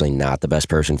unfortunately not the best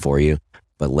person for you,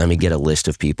 but let me get a list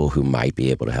of people who might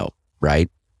be able to help, right?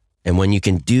 And when you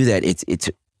can do that,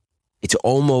 it's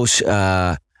almost,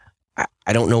 I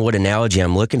don't know what analogy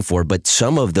I'm looking for, but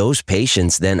some of those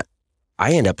patients, then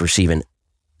I end up receiving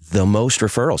the most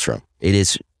referrals from.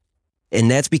 And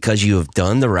that's because you have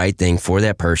done the right thing for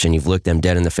that person. You've looked them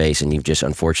dead in the face and you've just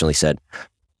unfortunately said,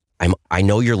 I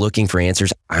know you're looking for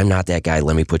answers. I'm not that guy.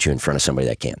 Let me put you in front of somebody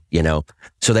that can,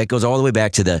 So that goes all the way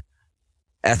back to the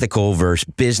ethical versus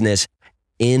business.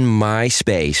 In my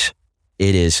space,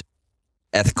 it is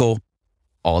ethical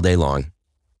all day long.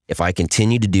 If I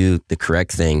continue to do the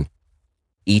correct thing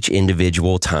each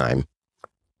individual time,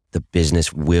 the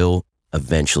business will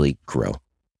eventually grow.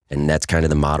 And that's kind of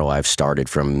the model I've started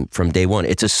from day one.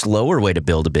 It's a slower way to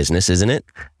build a business, isn't it?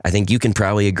 I think you can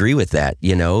probably agree with that,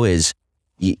 is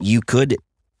you could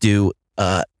do,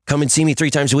 come and see me 3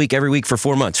 times a week, every week for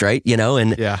 4 months, right?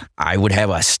 And yeah. I would have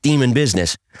a steaming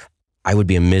business. I would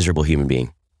be a miserable human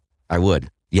being. I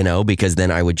would, because then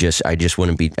I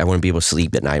wouldn't be able to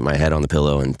sleep at night, my head on the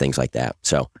pillow and things like that.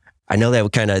 So I know that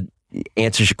would kind of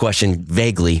answers your question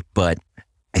vaguely, but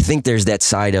I think there's that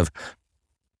side of,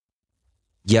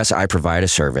 yes, I provide a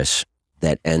service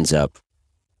that ends up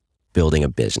building a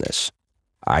business.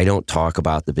 I don't talk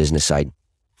about the business side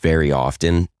very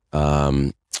often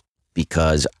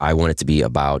because I want it to be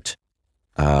about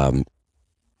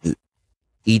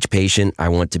each patient. I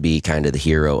want to be kind of the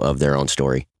hero of their own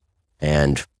story.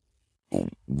 And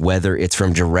whether it's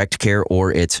from direct care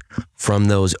or it's from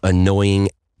those annoying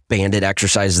bandit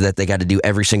exercises that they got to do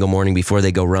every single morning before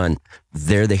they go run,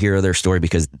 they're the hero of their story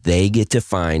because they get to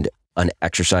find an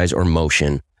exercise or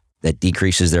motion that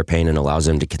decreases their pain and allows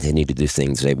them to continue to do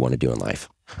things they want to do in life.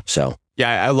 So,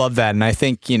 yeah, I love that. And I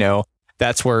think,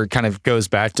 that's where it kind of goes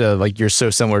back to like, you're so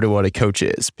similar to what a coach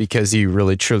is, because you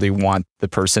really truly want the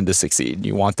person to succeed.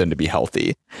 You want them to be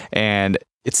healthy. And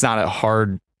it's not a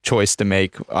hard choice to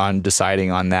make on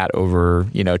deciding on that over,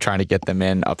 trying to get them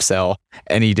in upsell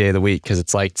any day of the week. Cause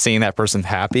it's like seeing that person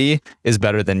happy is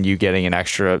better than you getting an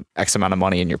extra X amount of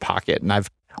money in your pocket. And I've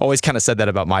always kind of said that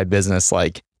about my business.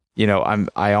 Like,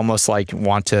 I almost like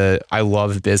I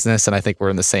love business, and I think we're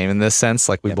in the same in this sense.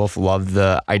 Like we both love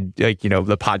the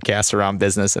podcast around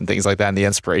business and things like that and the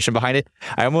inspiration behind it.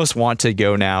 I almost want to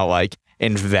go now, like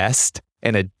invest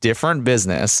in a different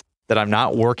business that I'm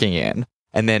not working in,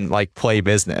 and then like play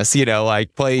business,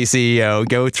 like play CEO,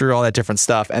 go through all that different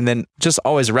stuff. And then just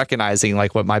always recognizing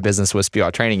like what my business with Spew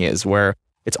Out Training is, where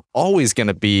it's always going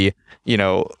to be,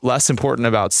 less important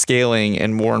about scaling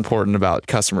and more important about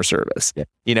customer service,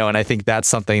 and I think that's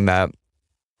something that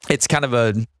it's kind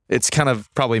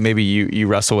of probably maybe you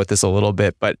wrestle with this a little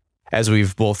bit, but as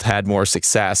we've both had more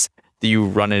success, you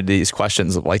run into these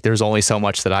questions of like, there's only so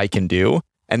much that I can do.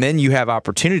 And then you have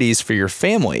opportunities for your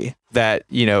family that,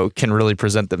 can really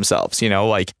present themselves,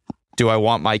 like, do I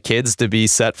want my kids to be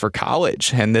set for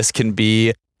college? And this can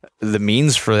be the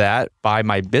means for that by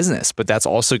my business, but that's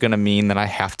also going to mean that I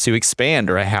have to expand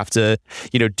or I have to,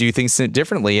 do things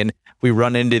differently. And we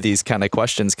run into these kind of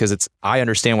questions because I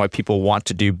understand why people want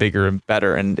to do bigger and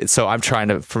better. And so I'm trying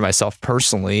to, for myself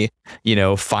personally,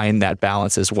 find that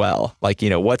balance as well. Like,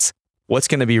 what's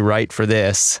going to be right for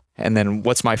this? And then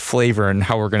what's my flavor and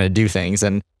how we're going to do things.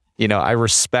 And,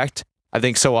 I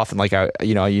think so often, like I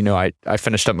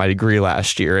finished up my degree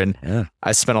last year, and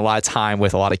I spent a lot of time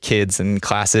with a lot of kids and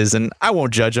classes, and I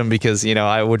won't judge them because,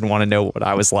 I wouldn't want to know what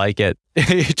I was like at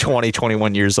 20,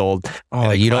 21 years old.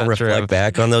 Oh, you don't reflect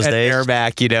back on those days?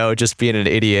 Back, just being an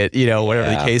idiot, whatever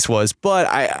the case was. But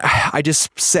I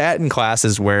just sat in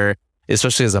classes where,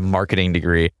 especially as a marketing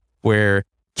degree, where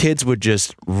kids would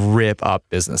just rip up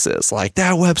businesses like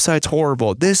that website's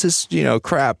horrible. This is,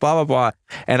 crap, blah, blah, blah.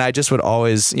 And I just would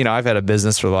always, I've had a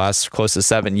business for the last close to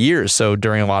 7 years. So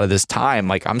during a lot of this time,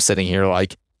 like I'm sitting here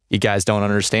like, you guys don't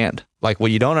understand. Like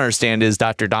what you don't understand is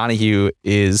Dr. Donahue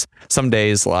is some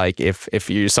days like if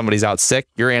somebody's out sick,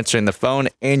 you're answering the phone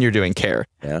and you're doing care.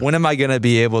 Yeah. When am I going to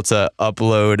be able to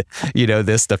upload,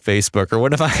 this to Facebook, or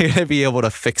when am I going to be able to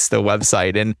fix the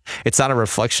website? And it's not a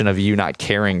reflection of you not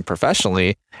caring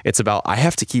professionally. It's about, I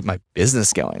have to keep my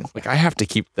business going. Like I have to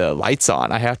keep the lights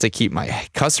on. I have to keep my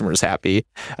customers happy.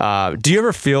 Do you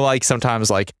ever feel like sometimes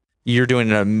like you're doing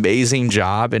an amazing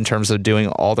job in terms of doing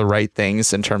all the right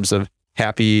things in terms of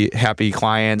happy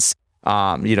clients,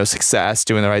 success,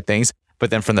 doing the right things. But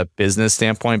then from the business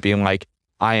standpoint, being like,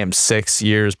 I am 6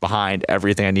 years behind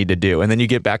everything I need to do. And then you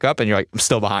get back up and you're like, I'm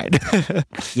still behind.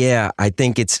 Yeah. I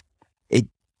think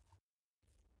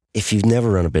if you've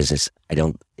never run a business,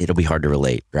 it'll be hard to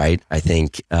relate. Right. I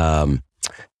think,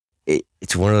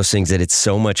 it's one of those things that it's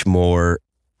so much more.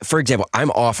 For example,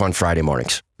 I'm off on Friday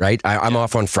mornings, right? I'm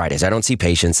off on Fridays. I don't see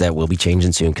patients. That will be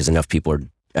changing soon because enough people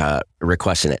are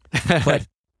requesting it. But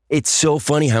it's so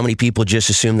funny how many people just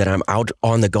assume that I'm out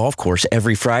on the golf course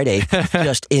every Friday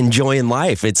just enjoying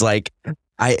life. It's like,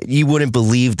 you wouldn't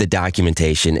believe the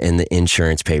documentation and the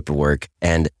insurance paperwork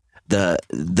and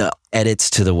the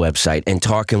edits to the website and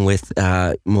talking with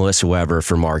Melissa Weber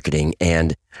for marketing.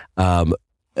 And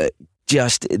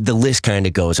just the list kind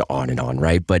of goes on and on,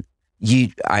 right? But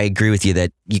I agree with you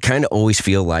that you kind of always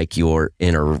feel like you're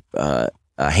in a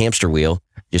hamster wheel,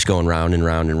 just going round and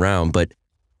round and round. But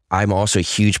I'm also a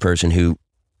huge person who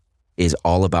is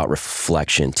all about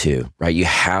reflection too, right? You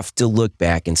have to look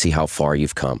back and see how far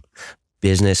you've come.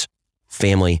 Business,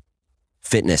 family,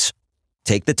 fitness.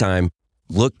 Take the time,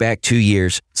 look back 2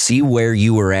 years, see where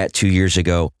you were at 2 years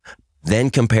ago, then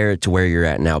compare it to where you're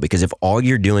at now. Because if all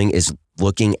you're doing is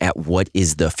looking at what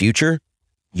is the future,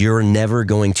 you're never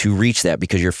going to reach that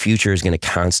because your future is going to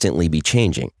constantly be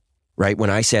changing, right? When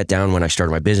I sat down, when I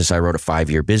started my business, I wrote a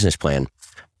 5-year business plan.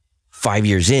 5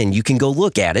 years in, you can go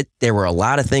look at it. There were a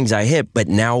lot of things I hit, but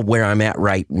now where I'm at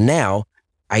right now,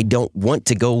 I don't want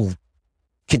to go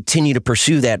continue to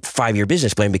pursue that 5-year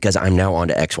business plan because I'm now on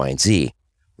to X, Y, and Z,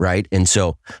 right? And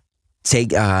so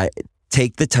take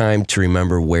the time to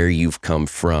remember where you've come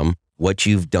from, what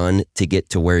you've done to get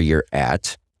to where you're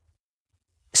at.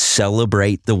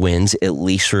 Celebrate the wins, at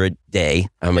least for a day.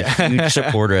 I'm a huge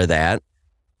supporter of that.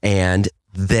 And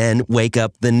then wake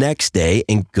up the next day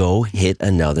and go hit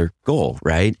another goal,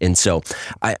 right? And so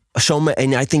I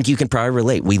think you can probably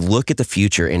relate. We look at the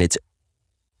future and it's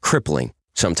crippling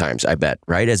sometimes, I bet,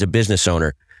 right? As a business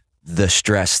owner, the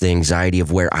stress, the anxiety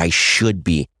of where I should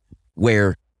be,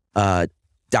 where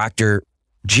Dr.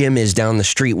 Jim is down the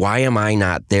street. Why am I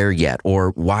not there yet?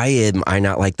 Or why am I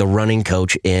not like the running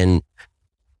coach in,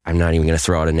 I'm not even going to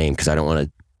throw out a name because I don't want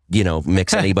to,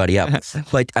 mix anybody up.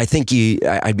 But I think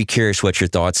I'd be curious what your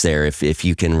thoughts there, if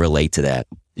you can relate to that.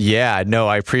 Yeah, no,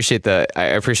 I appreciate the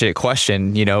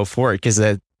question, for it,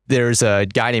 because there's a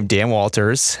guy named Dan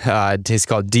Walters. He's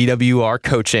called DWR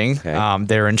Coaching. Okay.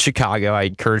 They're in Chicago. I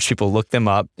encourage people to look them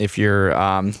up. If you're,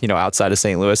 outside of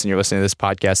St. Louis and you're listening to this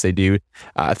podcast, they do.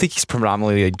 I think he's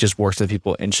predominantly just works with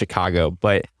people in Chicago.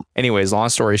 But anyways, long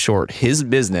story short, his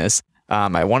business,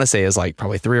 I want to say is like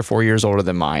probably 3 or 4 years older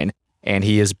than mine. And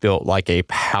he has built like a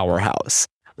powerhouse.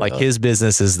 Like his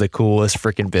business is the coolest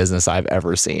freaking business I've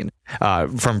ever seen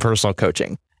from personal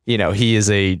coaching. He is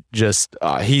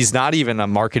he's not even a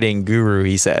marketing guru,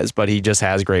 he says, but he just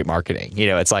has great marketing.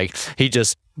 It's like he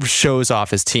just shows off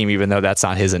his team, even though that's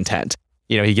not his intent.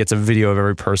 He gets a video of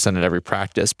every person at every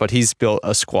practice, but he's built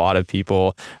a squad of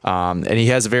people. And he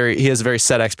has very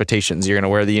set expectations. You're going to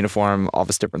wear the uniform, all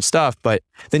this different stuff, but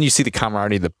then you see the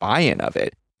camaraderie, the buy-in of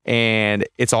it. And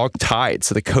it's all tied.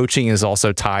 So the coaching is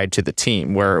also tied to the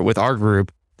team, where with our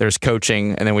group, there's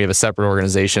coaching, and then we have a separate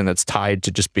organization that's tied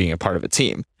to just being a part of a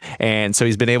team. And so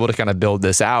he's been able to kind of build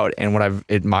this out. And what I've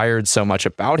admired so much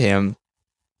about him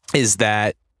is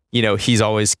that, he's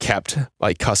always kept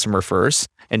like customer first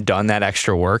and done that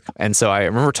extra work. And so I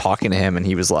remember talking to him and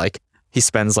he was like, he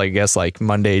spends like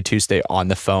Monday, Tuesday on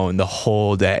the phone the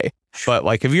whole day. But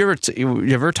like, have you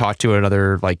ever talked to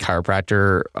another like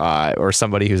chiropractor or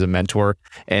somebody who's a mentor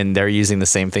and they're using the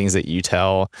same things that you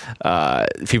tell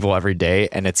people every day,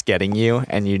 and it's getting you,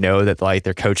 and that like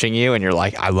they're coaching you, and you're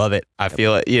like, I love it, I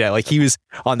feel it. Like he was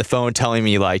on the phone telling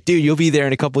me like, dude, you'll be there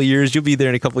in a couple of years.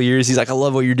 He's like, I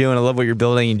love what you're doing. I love what you're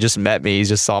building. He just met me. He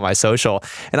just saw my social,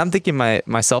 and I'm thinking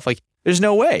myself like, there's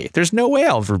no way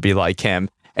I'll ever be like him.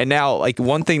 And now, like,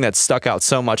 one thing that stuck out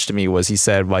so much to me was he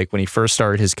said, like, when he first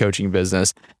started his coaching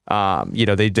business,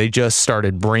 they just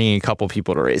started bringing a couple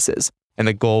people to races. And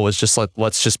the goal was just like,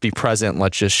 let's just be present.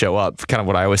 Let's just show up. Kind of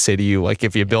what I always say to you, like,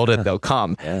 if you build it, they'll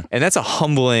come. Yeah. And that's a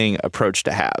humbling approach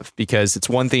to have, because it's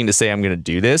one thing to say, I'm going to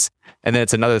do this. And then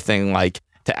it's another thing, like,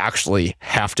 to actually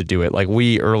have to do it. Like,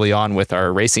 we early on with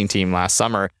our racing team last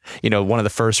summer, one of the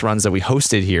first runs that we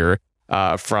hosted here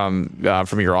from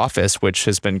your office, which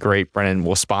has been great. Brennan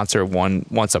will sponsor one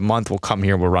once a month. We'll come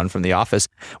here, we'll run from the office.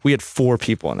 We had 4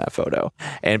 people in that photo,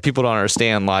 and people don't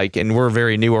understand, like, and we're a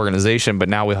very new organization, but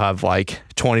now we have like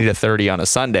 20 to 30 on a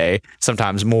Sunday,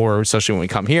 sometimes more, especially when we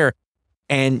come here.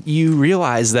 And you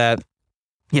realize that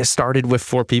you started with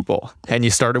 4 people and you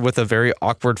started with a very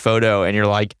awkward photo, and you're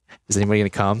like, is anybody going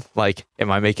to come? Like, am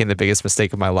I making the biggest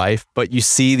mistake of my life? But you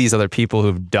see these other people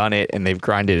who've done it and they've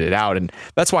grinded it out. And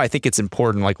that's why I think it's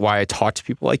important, like why I talk to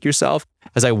people like yourself,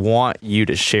 as I want you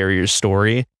to share your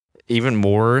story even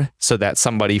more, so that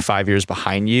somebody 5 years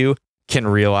behind you can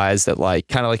realize that, like,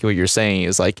 kind of like what you're saying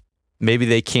is, like, maybe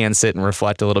they can sit and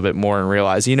reflect a little bit more and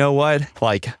realize, you know what,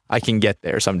 like, I can get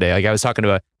there someday. Like, I was talking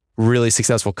to a really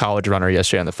successful college runner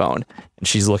yesterday on the phone, and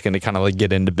she's looking to kind of like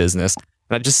get into business.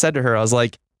 And I just said to her, I was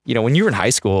like, when you were in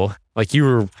high school, like, you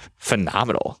were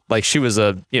phenomenal. Like, she was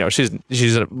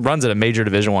runs at a major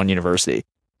Division I university.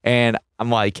 And I'm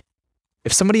like,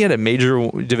 if somebody at a major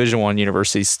Division I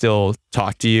university still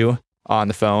talked to you on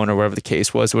the phone or whatever the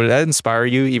case was, would that inspire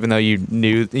you, even though you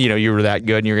knew, you were that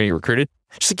good and you're going to get recruited?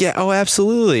 She's like, yeah, oh,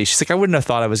 absolutely. She's like, I wouldn't have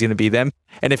thought I was going to be them.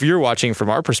 And if you're watching from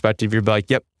our perspective, you're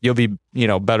like, yep, you'll be,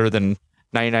 better than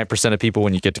 99% of people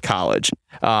when you get to college.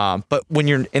 But when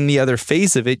you're in the other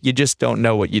phase of it, you just don't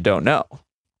know what you don't know.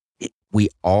 We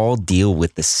all deal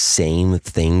with the same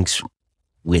things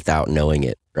without knowing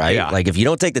it, right? Yeah. Like, if you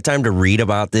don't take the time to read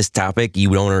about this topic, you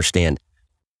don't understand.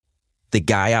 The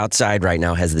guy outside right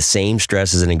now has the same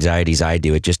stresses and anxieties I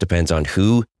do. It just depends on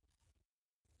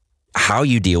how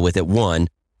you deal with it, one,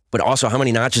 but also how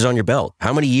many notches on your belt.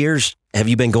 How many years have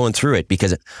you been going through it?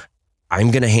 Because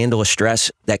I'm going to handle a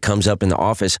stress that comes up in the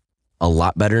office a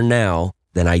lot better now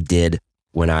than I did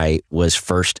when I was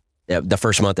the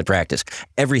first month of practice.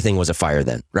 Everything was a fire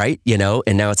then, right?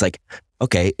 And now it's like,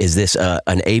 okay, is this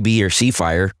an A, B, or C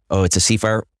fire? Oh, it's a C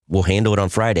fire. We'll handle it on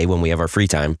Friday when we have our free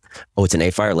time. Oh, it's an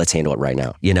A fire. Let's handle it right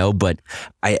now. But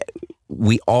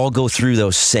we all go through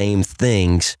those same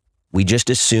things. We just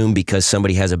assume because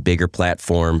somebody has a bigger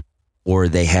platform, or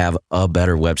they have a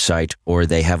better website, or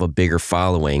they have a bigger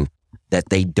following, that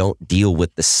they don't deal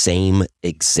with the same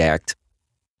exact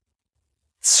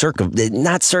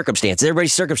not circumstances.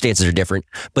 Everybody's circumstances are different,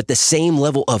 but the same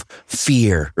level of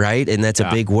fear, right? And that's a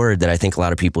big word that I think a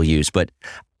lot of people use. But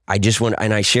I just want,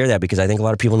 and I share that because I think a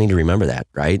lot of people need to remember that,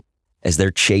 right? As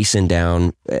they're chasing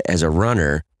down, as a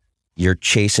runner, you're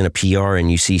chasing a PR and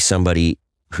you see somebody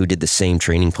who did the same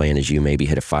training plan as you, maybe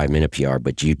hit a 5-minute PR,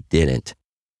 but you didn't.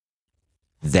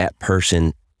 That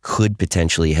person could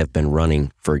potentially have been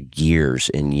running for years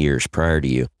and years prior to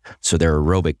you. So their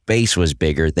aerobic base was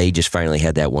bigger. They just finally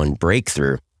had that one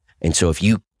breakthrough. And so if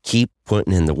you keep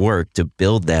putting in the work to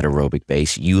build that aerobic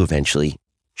base, you eventually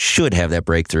should have that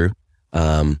breakthrough.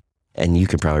 And you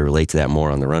can probably relate to that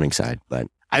more on the running side. But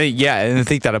I think, and I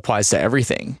think that applies to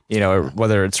everything,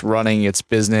 whether it's running, it's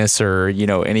business, or,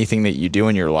 anything that you do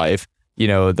in your life.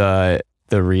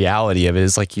 The reality of it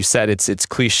is, like you said, it's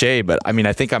cliche, but I mean,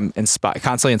 I think I'm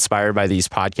constantly inspired by these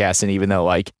podcasts. And even though,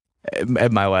 like,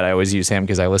 Ed Mylett, I always use him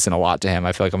because I listen a lot to him.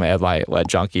 I feel like I'm an Ed Mylett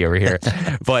junkie over here,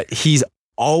 but he's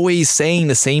always saying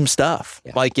the same stuff.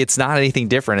 Yeah. Like, it's not anything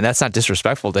different, and that's not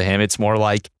disrespectful to him. It's more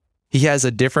like, he has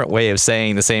a different way of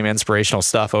saying the same inspirational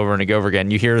stuff over and over again.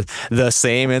 You hear the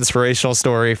same inspirational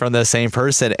story from the same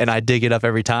person, and I dig it up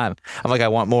every time. I'm like, I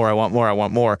want more, I want more, I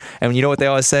want more. And you know what they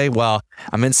always say? Well,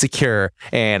 I'm insecure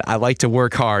and I like to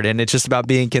work hard, and it's just about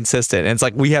being consistent. And it's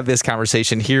like, we have this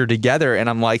conversation here together, and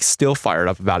I'm like still fired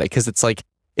up about it, because it's like,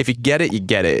 if you get it, you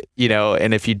get it,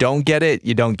 and if you don't get it,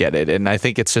 you don't get it. And I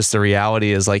think it's just, the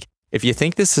reality is, like, if you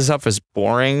think this stuff is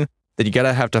boring, then you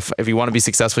gotta if you want to be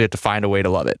successful, you have to find a way to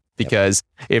love it. Because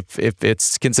if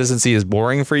its consistency is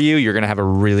boring for you, you're gonna have a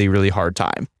really, really hard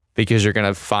time, because you're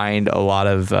gonna find a lot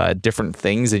of different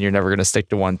things, and you're never gonna stick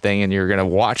to one thing, and you're gonna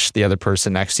watch the other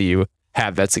person next to you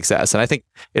have that success. And I think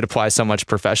it applies so much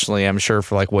professionally, I'm sure,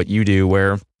 for like what you do,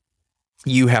 where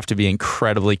you have to be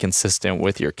incredibly consistent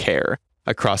with your care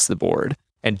across the board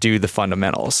and do the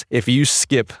fundamentals. If you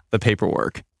skip the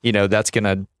paperwork, that's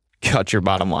gonna cut your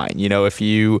bottom line. If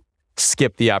you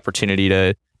skip the opportunity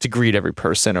to greet every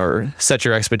person or set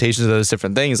your expectations of those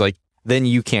different things, like, then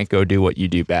you can't go do what you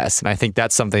do best. And I think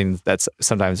that's something that's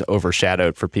sometimes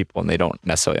overshadowed for people and they don't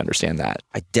necessarily understand that.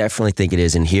 I definitely think it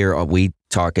is. And here we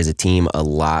talk as a team a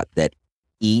lot that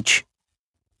each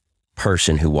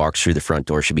person who walks through the front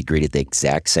door should be greeted the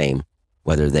exact same,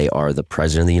 whether they are the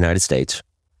president of the United States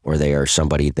or they are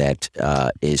somebody that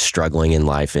is struggling in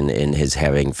life and is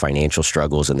having financial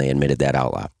struggles and they admitted that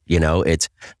out loud. It's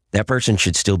that person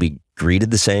should still be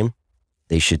greeted the same.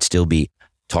 They should still be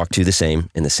talked to the same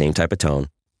in the same type of tone.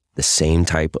 The same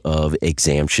type of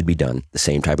exam should be done. The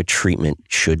same type of treatment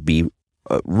should be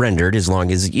rendered, as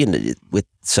long as, with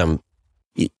some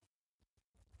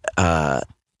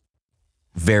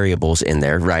variables in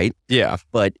there, right? Yeah.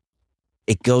 But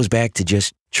it goes back to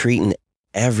just treating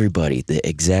everybody the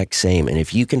exact same. And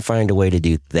if you can find a way to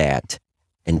do that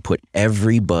and put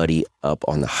everybody up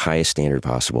on the highest standard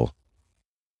possible,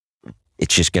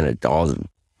 it's just going to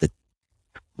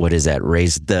what is that?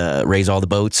 Raise all the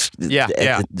boats.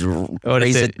 Yeah.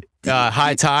 Raise it.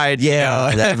 High tide.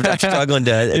 Yeah. I'm struggling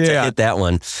to hit that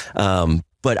one.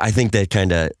 But I think that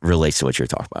kind of relates to what you're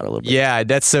talking about a little bit. Yeah,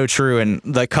 that's so true. And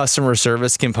the customer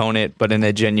service component, but in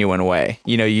a genuine way.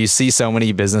 You see so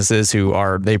many businesses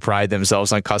they pride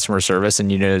themselves on customer service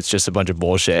and it's just a bunch of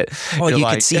bullshit. Oh, you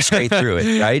can see straight through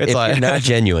it, right? If you're not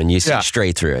genuine, you see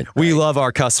straight through it. Right? We love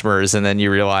our customers. And then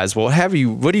you realize, well,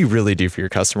 what do you really do for your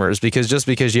customers? Because just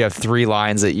because you have 3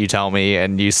 lines that you tell me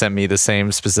and you send me the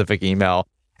same specific email.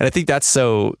 And I think that's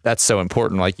so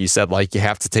important. Like you said, you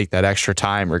have to take that extra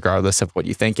time regardless of what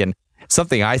you think. And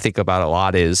something I think about a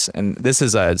lot is, and this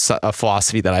is a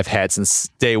philosophy that I've had since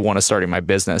day one of starting my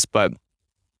business. But,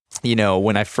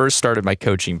 when I first started my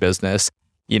coaching business,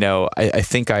 I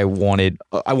think I wanted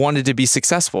to be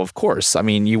successful. Of course. I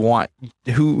mean,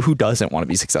 who doesn't want to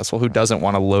be successful? Who doesn't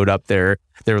want to load up their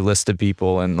list of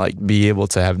people and be able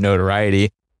to have notoriety?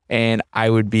 And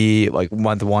I would be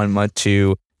month 1, month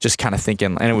 2, just kind of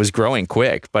thinking, and it was growing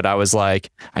quick, but I was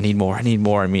like, I need more.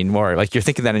 You're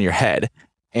thinking that in your head.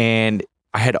 And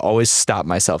I had always stopped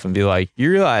myself and be like,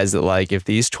 you realize that if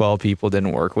these 12 people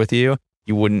didn't work with you,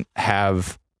 you wouldn't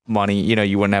have money,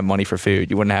 you wouldn't have money for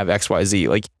food. You wouldn't have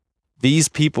XYZ. These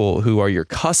people who are your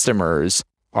customers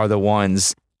are the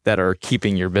ones that are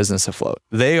keeping your business afloat.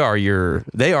 They are your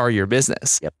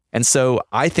business. Yep. And so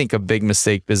I think a big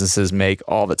mistake businesses make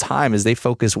all the time is they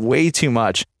focus way too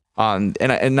much on,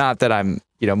 and not that I'm,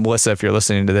 Melissa, if you're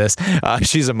listening to this,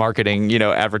 she's a marketing,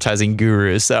 advertising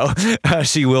guru, so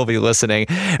she will be listening.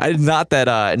 Not that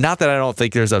I don't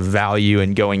think there's a value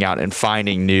in going out and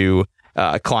finding new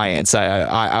clients.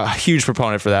 I'm a huge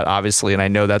proponent for that, obviously, and I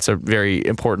know that's a very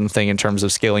important thing in terms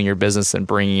of scaling your business and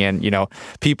bringing in,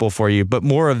 people for you. But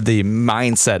more of the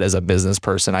mindset as a business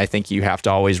person, I think you have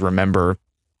to always remember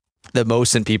the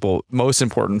most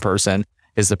important person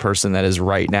is the person that is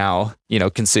right now,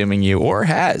 consuming you or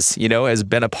has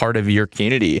been a part of your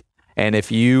community. And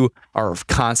if you are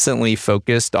constantly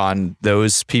focused on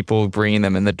those people, bringing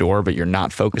them in the door, but you're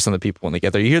not focused on the people when they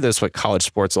get there, you hear this with college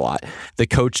sports a lot. The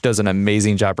coach does an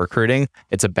amazing job recruiting.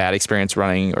 It's a bad experience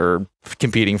running or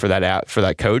competing for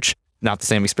that coach. Not the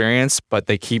same experience, but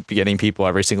they keep getting people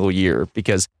every single year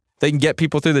because they can get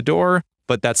people through the door,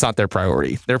 but that's not their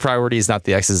priority. Their priority is not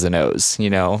the X's and O's.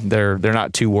 They're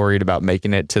not too worried about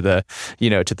making it to the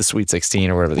Sweet 16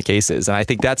 or whatever the case is. And I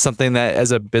think that's something that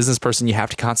as a business person, you have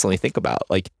to constantly think about.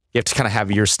 You have to kind of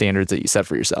have your standards that you set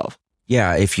for yourself.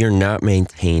 Yeah. If you're not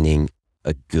maintaining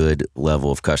a good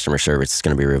level of customer service, it's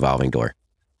going to be a revolving door.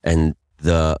 And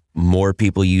the more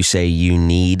people you say you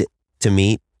need to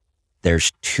meet,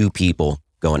 there's 2 people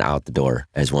going out the door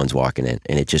as one's walking in,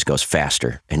 and it just goes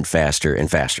faster and faster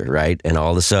and faster, right? And all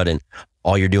of a sudden,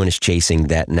 all you're doing is chasing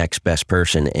that next best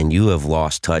person, and you have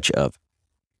lost touch of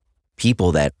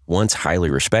people that once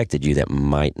highly respected you that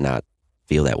might not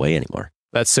feel that way anymore.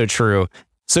 That's so true.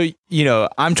 So,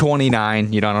 I'm 29,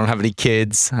 I don't have any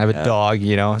kids. I have a dog,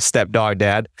 stepdog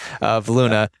dad of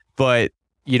Luna, but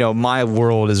my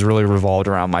world is really revolved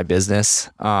around my business,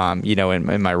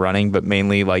 in my running, but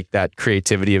mainly that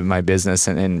creativity of my business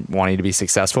and wanting to be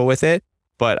successful with it.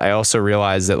 But I also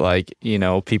realize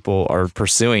that people are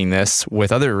pursuing this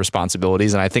with other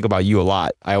responsibilities. And I think about you a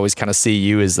lot. I always kind of see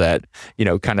you as that,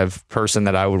 kind of person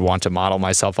that I would want to model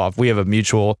myself off. We have a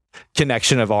mutual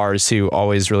connection of ours who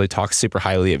always really talks super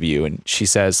highly of you. And she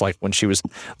says when she was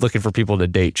looking for people to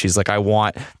date, she's like, I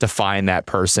want to find that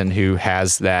person who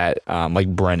has that, like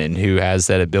Brennan, who has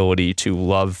that ability to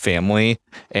love family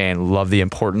and love the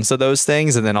importance of those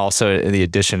things. And then also in the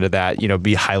addition to that,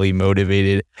 be highly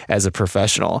motivated as a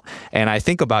professional. And I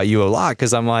think about you a lot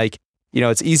because I'm like,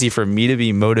 it's easy for me to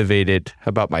be motivated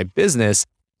about my business,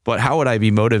 but how would I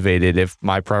be motivated if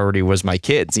my priority was my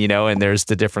kids, and there's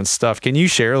the different stuff. Can you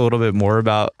share a little bit more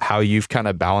about how you've kind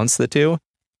of balanced the two?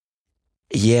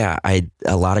 Yeah,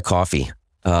 a lot of coffee.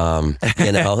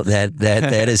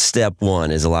 That is step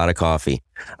one, is a lot of coffee.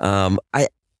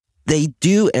 They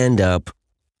do end up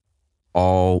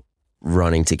all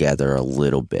running together a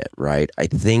little bit, right? I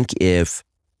think if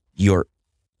you're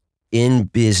in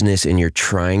business and you're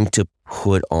trying to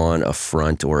put on a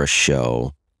front or a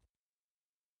show,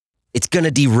 it's going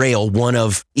to derail one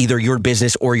of either your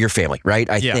business or your family, right?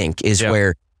 I think is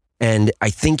where, and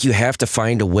I think you have to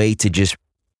find a way to just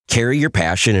carry your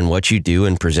passion and what you do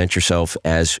and present yourself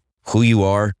as who you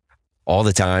are all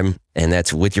the time. And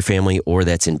that's with your family or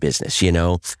that's in business,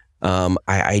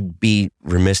 I'd be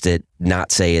remiss to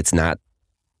not say it's not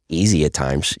easy at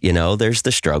times. There's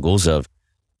the struggles of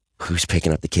who's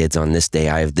picking up the kids on this day.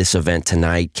 I have this event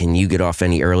tonight. Can you get off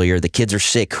any earlier? The kids are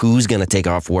sick. Who's going to take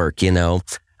off work?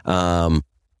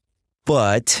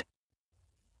 But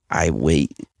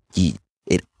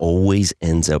it always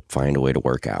ends up finding a way to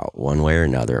work out one way or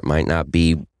another. It might not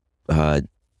be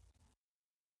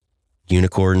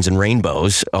unicorns and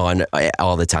rainbows on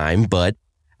all the time, but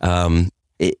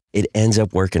it ends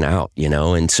up working out,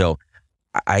 and so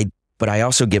but I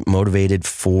also get motivated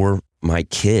for my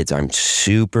kids. I'm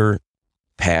super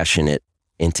passionate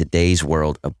in today's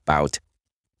world about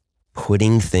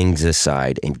putting things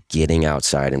aside and getting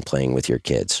outside and playing with your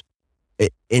kids.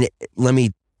 Let me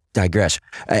digress.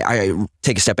 I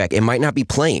take a step back. It might not be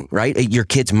playing, right? Your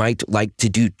kids might like to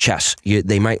do chess.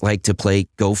 They might like to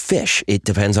go fish. It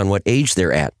depends on what age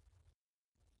they're at.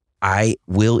 I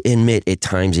will admit at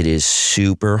times it is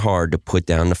super hard to put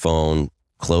down the phone,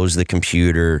 close the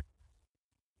computer,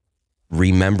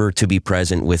 remember to be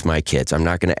present with my kids. I'm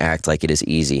not going to act like it is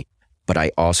easy, but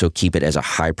I also keep it as a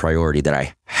high priority that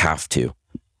I have to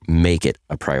make it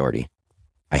a priority.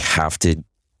 I have to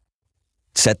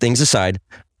set things aside.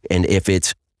 And if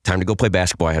it's time to go play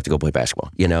basketball, I have to go play basketball,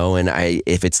 and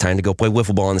if it's time to go play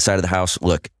wiffle ball on the side of the house,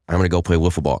 look, I'm going to go play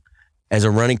wiffle ball. As a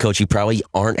running coach, you probably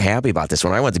aren't happy about this.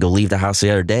 When I went to go leave the house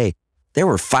the other day, there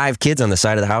were 5 kids on the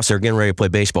side of the house that were getting ready to play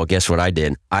baseball. Guess what I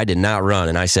did? I did not run,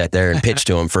 and I sat there and pitched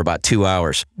to them for about 2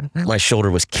 hours. My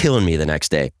shoulder was killing me the next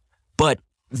day. But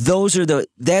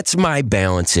that's my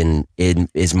balance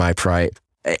is my pride.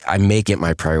 I make it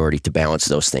my priority to balance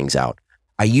those things out.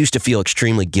 I used to feel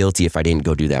extremely guilty if I didn't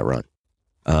go do that run.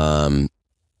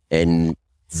 And then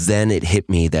it hit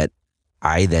me that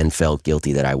I then felt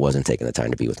guilty that I wasn't taking the time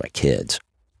to be with my kids.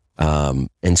 And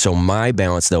so my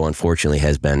balance, though, unfortunately,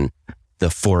 has been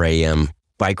the 4 a.m.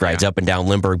 bike rides up and down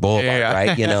Lindbergh Boulevard,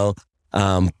 right?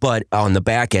 But on the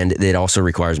back end, it also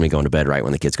requires me going to bed right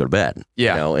when the kids go to bed.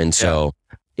 And so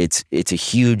it's a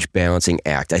huge balancing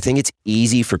act. I think it's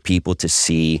easy for people to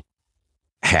see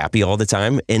happy all the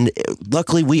time. And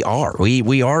luckily we are.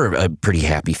 We are a pretty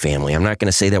happy family. I'm not going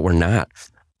to say that we're not.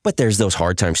 But there's those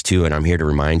hard times too. And I'm here to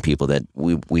remind people that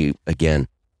we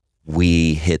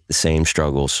hit the same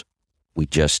struggles. We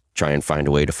just try and find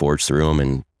a way to forge through them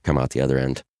and come out the other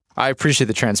end. I appreciate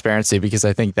the transparency because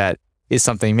I think that is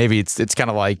something, maybe it's kind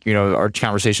of like, our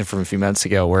conversation from a few minutes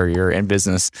ago where you're in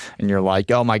business and you're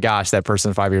like, oh my gosh, that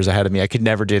person 5 years ahead of me, I could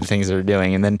never do the things they're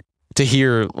doing. And then to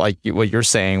hear like what you're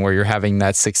saying, where you're having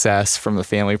that success from a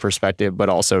family perspective, but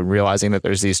also realizing that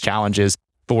there's these challenges,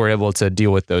 but we're able to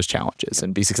deal with those challenges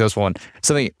and be successful. And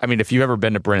something, if you've ever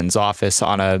been to Brennan's office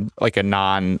on a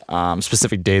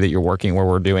non-specific day that you're working, where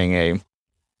we're doing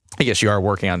I guess you are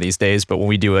working on these days, but when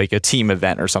we do like a team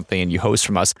event or something and you host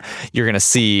from us, you're going to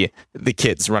see the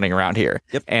kids running around here.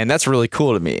 Yep. And that's really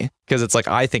cool to me because it's like,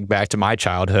 I think back to my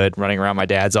childhood running around my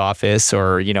dad's office,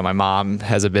 or, my mom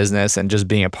has a business and just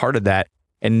being a part of that,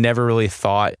 and never really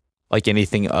thought like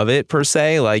anything of it per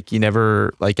se. I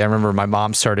remember my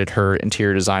mom started her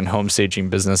interior design home staging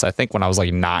business, I think when I was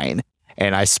like 9.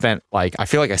 And I spent I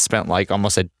feel like I spent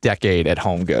almost a decade at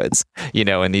Home Goods,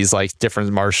 in these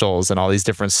different Marshalls and all these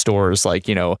different stores,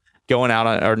 going out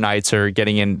on our nights or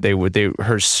getting in.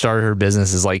 Her started her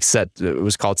business is it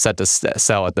was called Set to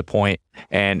Sell at the point.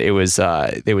 And it was,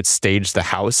 they would stage the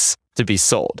house to be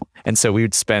sold. And so we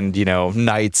would spend,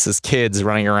 nights as kids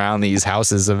running around these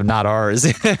houses of not ours,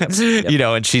 yep.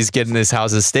 And she's getting this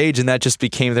houses staged, and that just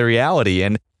became the reality.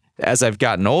 And as I've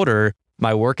gotten older,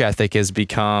 my work ethic has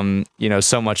become,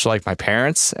 so much like my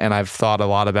parents. And I've thought a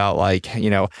lot about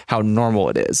how normal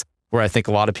it is, where I think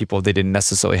a lot of people, they didn't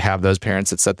necessarily have those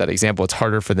parents that set that example. It's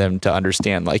harder for them to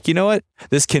understand, what,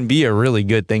 this can be a really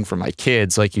good thing for my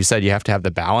kids. Like you said, you have to have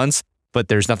the balance, but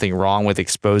there's nothing wrong with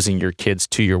exposing your kids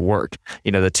to your work.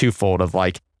 The twofold of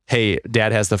hey,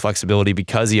 dad has the flexibility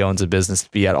because he owns a business to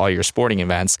be at all your sporting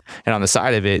events. And on the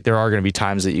side of it, there are going to be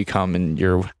times that you come and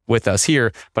you're with us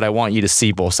here, but I want you to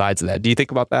see both sides of that. Do you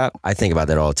think about that? I think about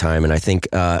that all the time. And I think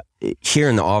here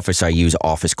in the office, I use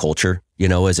office culture,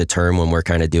 as a term when we're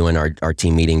kind of doing our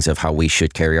team meetings of how we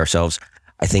should carry ourselves.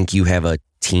 I think you have a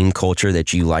team culture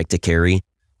that you like to carry.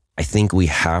 I think we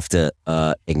have to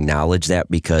acknowledge that,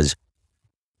 because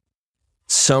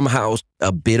somehow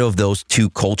a bit of those two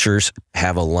cultures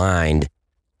have aligned,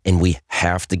 and we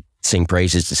have to sing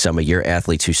praises to some of your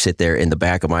athletes who sit there in the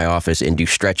back of my office and do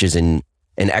stretches and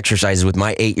exercises with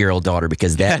my 8-year-old daughter,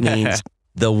 because that means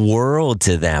the world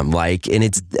to them. And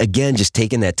it's, again, just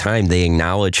taking that time. They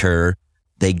acknowledge her,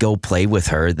 they go play with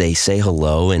her, they say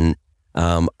hello. And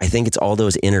I think it's all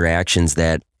those interactions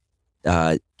that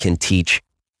can teach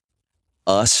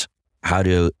us how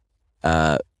to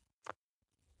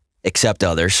accept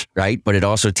others, right? But it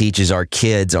also teaches our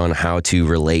kids on how to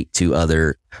relate to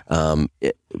other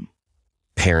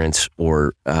parents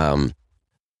or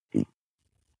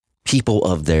people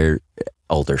of their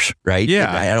elders, right?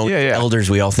 Yeah.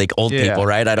 Elders, we all think old people,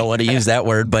 right? I don't want to use that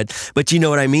word, but you know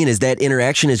what I mean, is that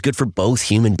interaction is good for both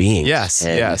human beings. Yes,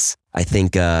 and yes. I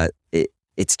think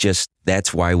it's just,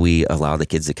 that's why we allow the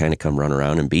kids to kind of come run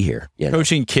around and be here.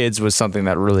 Coaching kids was something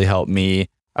that really helped me,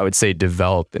 I would say,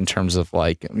 develop in terms of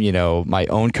my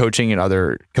own coaching and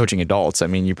other coaching adults. I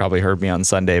mean, you probably heard me on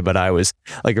Sunday, but I was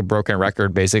like a broken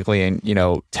record basically, and,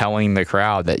 telling the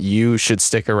crowd that you should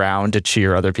stick around to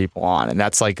cheer other people on. And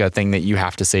that's like a thing that you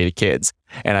have to say to kids.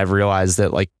 And I've realized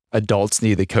that adults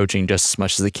need the coaching just as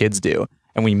much as the kids do.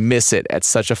 And we miss it at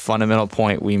such a fundamental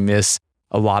point. We miss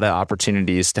a lot of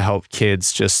opportunities to help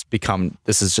kids just become,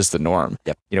 this is just the norm.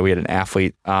 Yep. We had an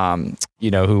athlete,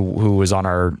 who was on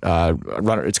our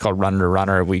runner. It's called Runner to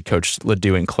Runner. We coached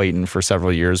Ledoux and Clayton for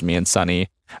several years, me and Sonny.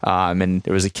 And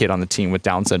there was a kid on the team with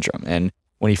Down syndrome. And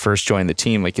when he first joined the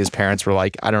team, his parents were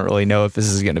like, I don't really know if this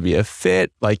is going to be a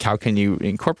fit. How can you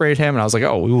incorporate him? And I was like,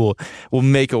 oh, we'll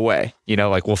make a way,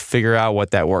 we'll figure out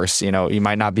what that works. You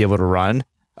might not be able to run,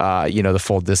 the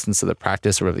full distance of the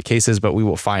practice or whatever the case is, but we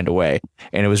will find a way.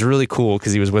 And it was really cool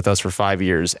because he was with us for 5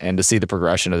 years, and to see the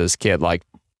progression of this kid,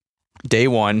 day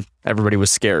one, everybody was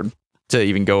scared to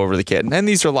even go over the kid. And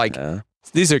these are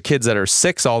these are kids that are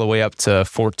 6 all the way up to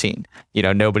 14.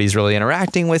 Nobody's really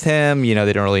interacting with him. They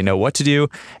don't really know what to do.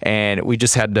 And we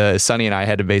just had to, Sonny and I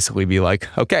had to basically be like,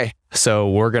 okay, so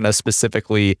we're going to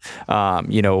specifically,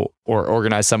 or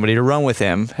organize somebody to run with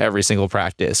him every single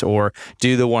practice, or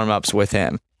do the warm-ups with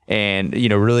him. And,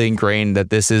 really ingrained that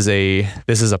this is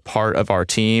a part of our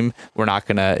team. We're not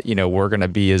going to, we're going to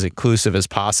be as inclusive as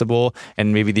possible.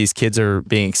 And maybe these kids are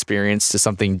being experienced to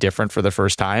something different for the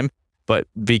first time. But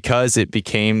because it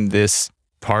became this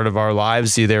part of our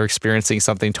lives, they're experiencing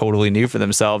something totally new for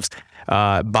themselves.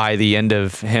 By the end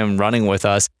of him running with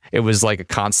us, it was like a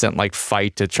constant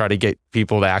fight to try to get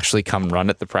people to actually come run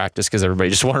at the practice, because everybody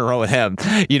just wanted to run with him,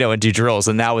 and do drills.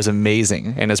 And that was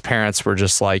amazing. And his parents were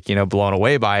just blown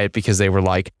away by it, because they were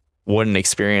like, what an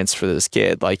experience for this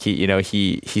kid.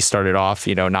 He started off,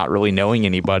 not really knowing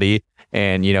anybody,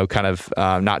 and, kind of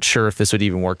not sure if this would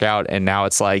even work out. And now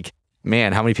it's like,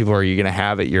 man, how many people are you going to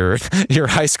have at your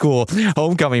high school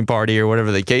homecoming party or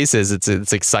whatever the case is?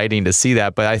 It's exciting to see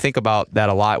that. But I think about that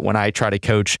a lot when I try to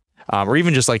coach, or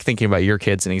even just thinking about your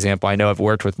kids, an example. I know I've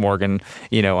worked with Morgan,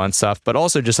 on stuff, but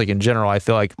also just in general, I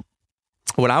feel like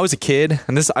when I was a kid,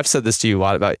 and I've said this to you a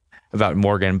lot about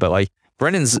Morgan, but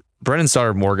Brennan's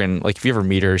daughter Morgan, if you ever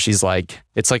meet her, she's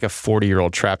it's like a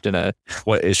 40-year-old trapped in a,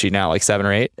 what is she now? 7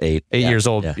 or 8? 8 years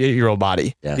old, 8-year-old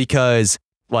body. Yeah. Because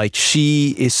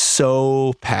she is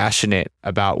so passionate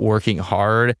about working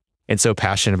hard and so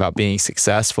passionate about being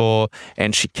successful,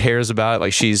 and she cares about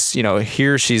it. She's,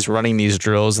 here she's running these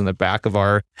drills in the back of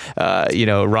our,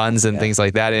 runs and things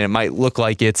like that. And it might look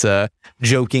like it's a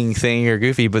joking thing or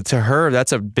goofy, but to her,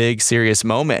 that's a big, serious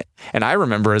moment. And I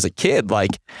remember as a kid,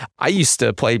 I used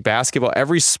to play basketball,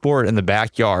 every sport in the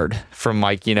backyard from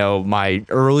my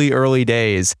early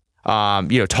days.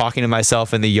 Talking to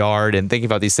myself in the yard and thinking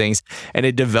about these things, and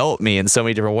it developed me in so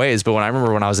many different ways. But when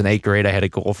I was in 8th grade, I had a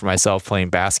goal for myself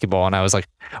playing basketball, and I was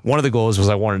one of the goals was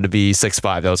I wanted to be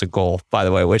 6'5". That was a goal, by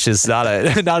the way, which is not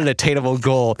an attainable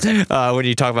goal when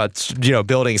you talk about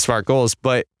building smart goals.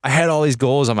 But I had all these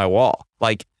goals on my wall.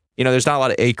 There's not a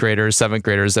lot of 8th graders, 7th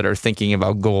graders that are thinking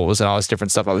about goals and all this different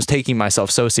stuff. I was taking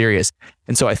myself so serious,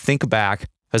 and so I think back,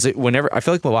 because whenever I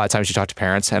feel like a lot of times you talk to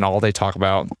parents and all they talk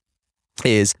about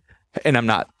is, and I'm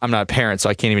not a parent, so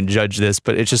I can't even judge this,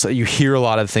 but it's just you hear a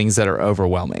lot of things that are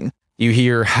overwhelming. You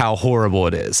hear how horrible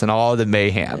it is and all the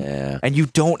mayhem, and you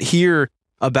don't hear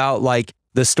about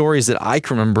the stories that I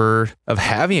can remember of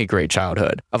having a great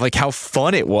childhood, of like how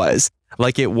fun it was.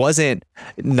 Like it wasn't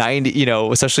 90,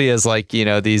 especially as like,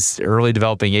 these early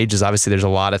developing ages, obviously there's a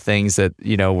lot of things that,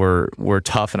 were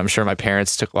tough. And I'm sure my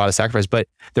parents took a lot of sacrifice, but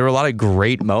there were a lot of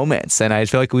great moments. And I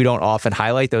feel like we don't often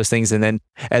highlight those things. And then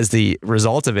as the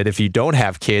result of it, if you don't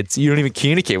have kids, you don't even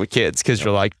communicate with kids because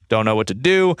you're like, don't know what to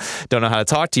do, don't know how to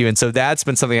talk to you. And so that's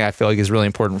been something I feel like is really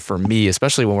important for me,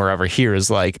 especially when we're ever here,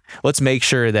 is like, let's make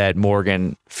sure that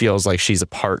Morgan feels like she's a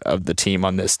part of the team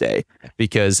on this day,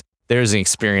 because there's an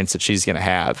experience that she's going to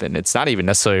have. And it's not even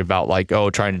necessarily about like, oh,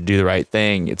 trying to do the right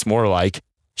thing. It's more like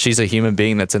she's a human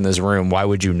being that's in this room. Why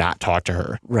would you not talk to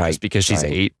her? Right. Just because she's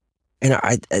 8. And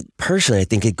I personally, I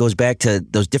think it goes back to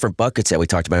those different buckets that we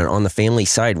talked about. On the family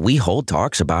side, we hold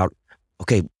talks about,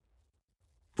 okay,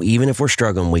 even if we're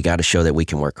struggling, we got to show that we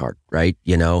can work hard, right?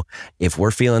 If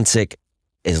we're feeling sick,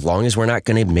 as long as we're not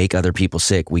going to make other people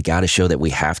sick, we got to show that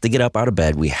we have to get up out of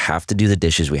bed. We have to do the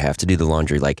dishes. We have to do the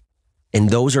laundry. And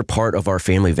those are part of our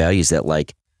family values that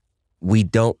like, we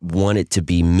don't want it to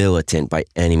be militant by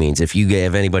any means. If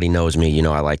anybody knows me,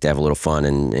 I like to have a little fun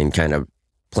and kind of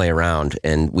play around.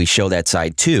 And we show that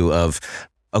side too of,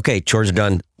 okay, chores are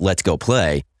done, let's go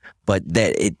play. But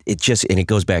that it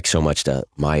goes back so much to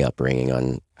my upbringing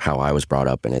on how I was brought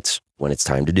up. And it's when it's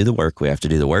time to do the work, we have to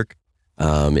do the work.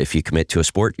 If you commit to a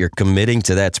sport, you're committing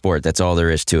to that sport. That's all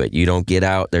there is to it. You don't get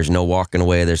out. There's no walking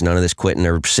away. There's none of this quitting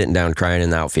or sitting down crying in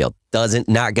the outfield.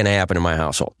 Not going to happen in my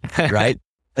household, right?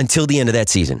 Until the end of that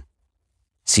season.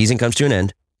 Season comes to an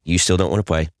end. You still don't want to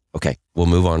play. Okay, we'll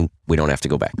move on. We don't have to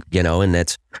go back,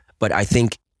 but I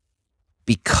think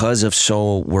because of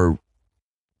we're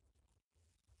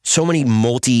so many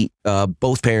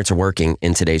both parents are working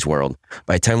in today's world.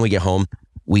 By the time we get home,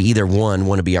 we either one,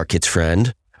 want to be our kid's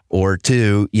friend, or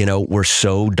two, we're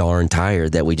so darn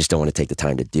tired that we just don't want to take the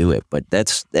time to do it. But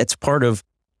that's part of,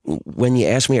 when you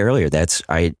asked me earlier,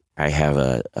 I have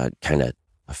a kind of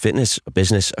a fitness, a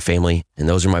business, a family, and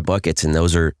those are my buckets. And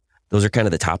those are kind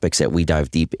of the topics that we dive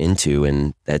deep into.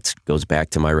 And that goes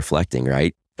back to my reflecting,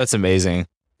 right? That's amazing.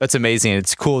 That's amazing.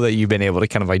 It's cool that you've been able to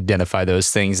kind of identify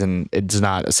those things, and it's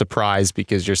not a surprise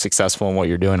because you're successful in what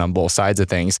you're doing on both sides of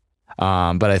things.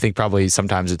 But I think probably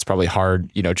sometimes it's probably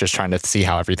hard, just trying to see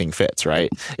how everything fits,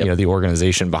 right? Yep. The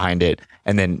organization behind it.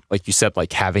 And then, like you said,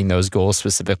 like having those goals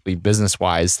specifically business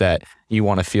wise that you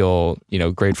want to feel,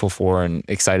 grateful for and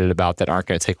excited about, that aren't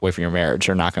going to take away from your marriage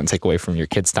or not going to take away from your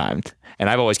kids' time. And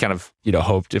I've always kind of,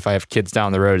 hoped if I have kids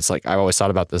down the road, it's like, I've always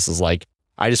thought about this as like,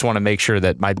 I just want to make sure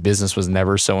that my business was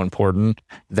never so important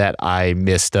that I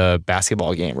missed a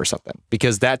basketball game or something,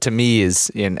 because that to me is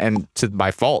and to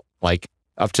my fault, like,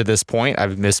 up to this point,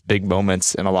 I've missed big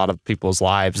moments in a lot of people's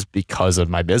lives because of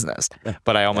my business.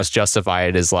 But I almost justify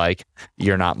it as like,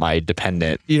 you're not my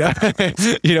dependent.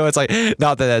 It's like,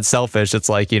 not that that's selfish. It's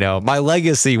like, my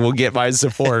legacy will get my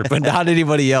support, but not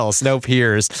anybody else, no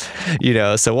peers.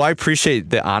 So I appreciate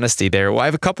the honesty there. Well, I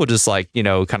have a couple just like,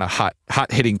 kind of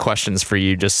hot hitting questions for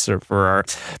you, just for our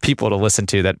people to listen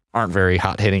to that aren't very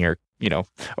hot hitting or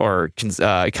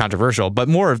controversial, but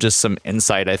more of just some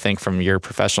insight, I think, from your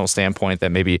professional standpoint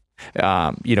that maybe,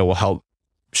 will help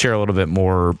share a little bit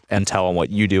more intel on what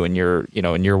you do in your,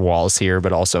 in your walls here,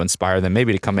 but also inspire them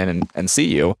maybe to come in and see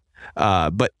you.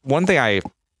 But one thing I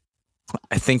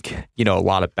think, a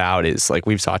lot about is like,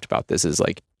 we've talked about this is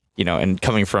like, and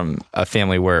coming from a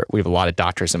family where we have a lot of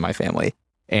doctors in my family,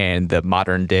 and the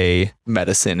modern day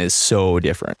medicine is so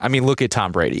different. I mean, look at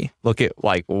Tom Brady. Look at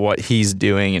like what he's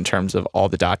doing in terms of all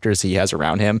the doctors he has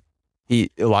around him. A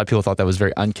lot of people thought that was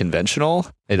very unconventional.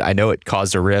 I know it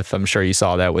caused a riff. I'm sure you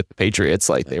saw that with the Patriots.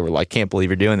 Like they were like, can't believe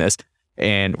you're doing this.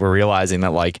 And we're realizing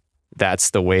that like,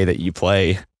 that's the way that you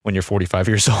play when you're 45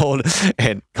 years old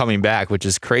and coming back, which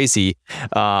is crazy.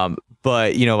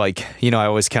 But, I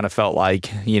always kind of felt like,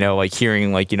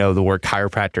 hearing like, the word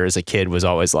chiropractor as a kid was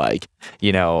always like,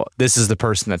 this is the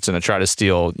person that's going to try to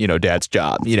steal, dad's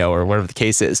job, or whatever the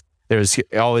case is. There's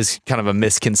always kind of a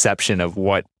misconception of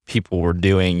what people were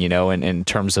doing, in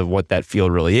terms of what that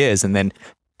field really is. And then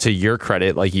to your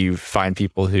credit, like you find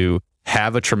people who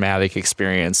have a traumatic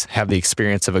experience, have the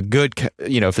experience of a good,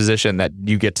 physician that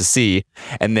you get to see.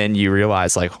 And then you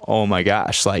realize like, oh my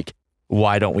gosh, like,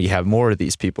 why don't we have more of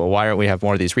these people? Why don't we have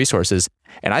more of these resources?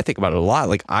 And I think about it a lot.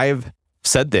 Like I've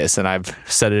said this and I've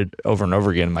said it over and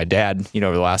over again. My dad,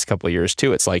 over the last couple of years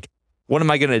too, it's like, what am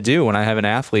I going to do when I have an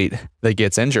athlete that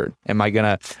gets injured? Am I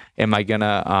going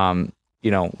to,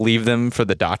 leave them for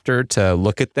the doctor to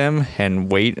look at them and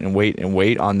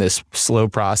wait on this slow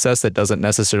process that doesn't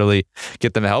necessarily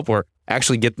get them help? Or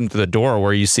actually get them to the door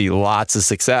where you see lots of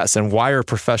success? And why are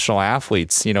professional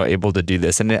athletes, able to do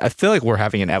this? And I feel like we're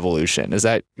having an evolution. Is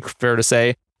that fair to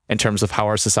say in terms of how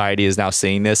our society is now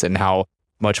seeing this and how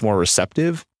much more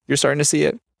receptive you're starting to see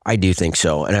it? I do think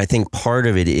so. And I think part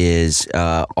of it is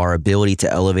our ability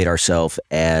to elevate ourselves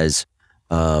as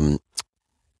the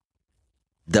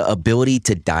ability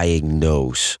to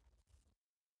diagnose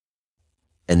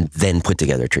and then put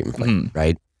together a treatment plan,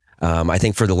 right? I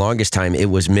think for the longest time it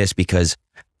was missed because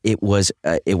it was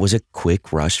a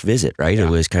quick rush visit, right? Yeah. It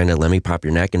was kind of, let me pop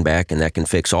your neck and back and that can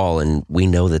fix all. And we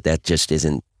know that just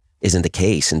isn't the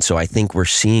case. And so I think we're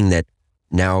seeing that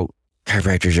now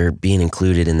chiropractors are being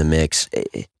included in the mix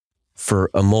for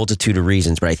a multitude of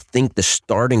reasons. But I think the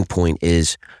starting point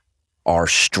is our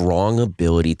strong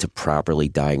ability to properly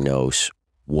diagnose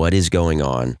what is going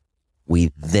on.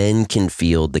 We then can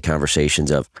field the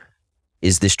conversations of,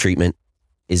 is this treatment?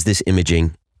 Is this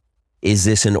imaging? Is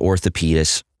this an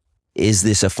orthopedist? Is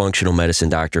this a functional medicine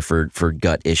doctor for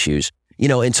gut issues?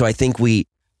 And so I think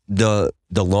the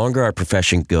longer our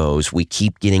profession goes, we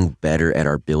keep getting better at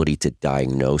our ability to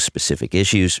diagnose specific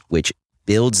issues, which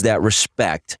builds that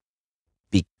respect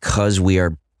because we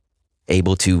are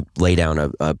able to lay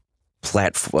down a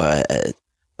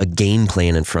game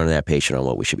plan in front of that patient on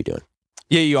what we should be doing.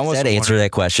 Yeah, you almost Does that answer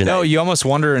that question? No, you almost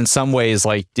wonder in some ways,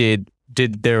 like,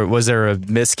 was there a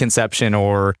misconception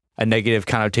or a negative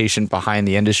connotation behind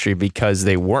the industry because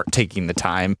they weren't taking the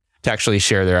time to actually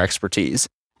share their expertise?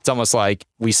 It's almost like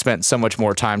we spent so much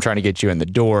more time trying to get you in the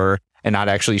door and not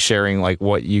actually sharing like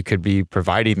what you could be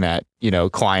providing that,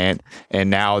 client. And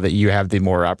now that you have the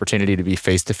more opportunity to be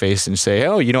face to face and say,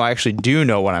 oh, I actually do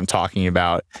know what I'm talking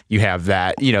about. You have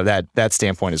that, that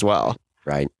standpoint as well.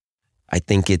 Right. I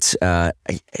think it's a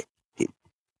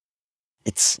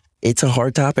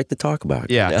hard topic to talk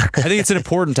about. Yeah. I think it's an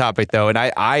important topic though. And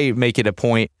I make it a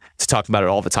point to talk about it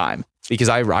all the time because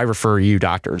I refer you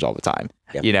doctors all the time,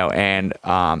 yep. And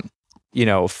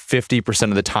 50%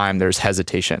 of the time there's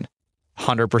hesitation.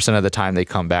 100% of the time they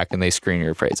come back and they screen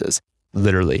your phrases.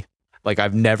 Literally. Like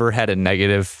I've never had a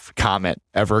negative comment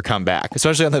ever come back,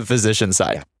 especially on the physician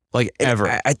side. Yeah. Like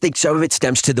ever. I think some of it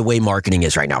stems to the way marketing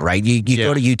is right now, right? You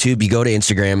go to YouTube, you go to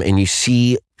Instagram, and you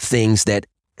see things that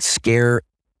scare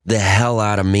the hell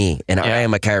out of me. And I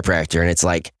am a chiropractor, and it's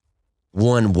like,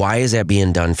 one, why is that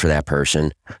being done for that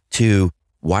person? Two,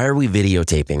 why are we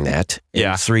videotaping that?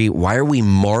 And three, why are we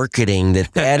marketing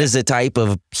that is the type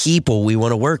of people we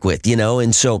want to work with,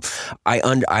 And so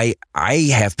I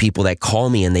have people that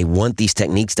call me and they want these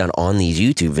techniques done on these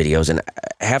YouTube videos, and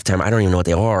half time I don't even know what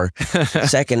they are.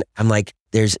 Second, I'm like,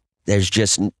 there's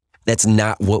just, that's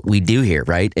not what we do here,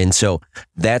 right? And so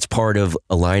that's part of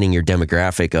aligning your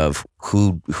demographic of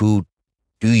who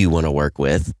do you want to work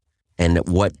with and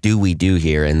what do we do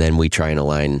here, and then we try and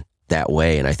align that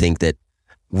way. And I think that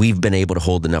we've been able to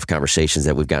hold enough conversations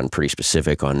that we've gotten pretty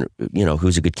specific on,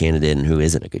 who's a good candidate and who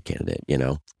isn't a good candidate,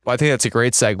 Well, I think that's a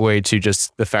great segue to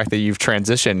just the fact that you've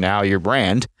transitioned now your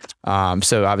brand.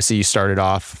 So obviously you started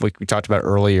off, like we talked about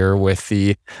earlier, with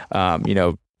the,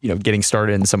 getting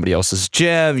started in somebody else's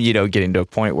gym, getting to a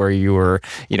point where you were,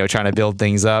 trying to build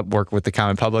things up, work with the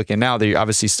common public. And now they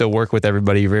obviously still work with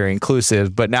everybody, very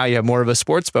inclusive, but now you have more of a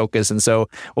sports focus. And so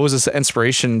what was this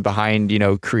inspiration behind,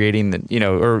 creating the,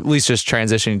 or at least just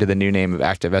transitioning to the new name of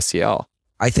Active STL?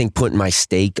 I think putting my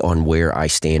stake on where I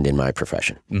stand in my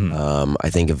profession. Mm-hmm.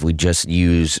 I think if we just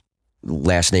use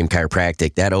last name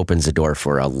chiropractic, that opens the door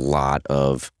for a lot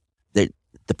of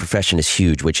the profession is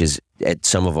huge, which is at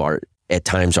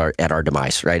times are at our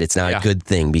demise, right? It's not a good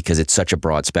thing because it's such a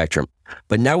broad spectrum.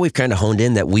 But now we've kind of honed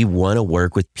in that we want to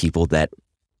work with people that,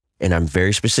 and I'm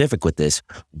very specific with this,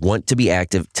 want to be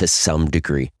active to some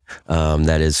degree.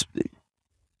 That is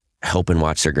helping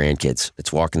watch their grandkids.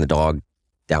 It's walking the dog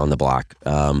down the block.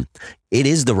 It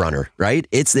is the runner, right?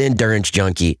 It's the endurance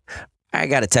junkie. I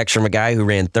got a text from a guy who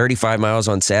ran 35 miles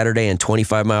on Saturday and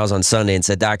 25 miles on Sunday and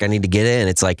said, Doc, I need to get in.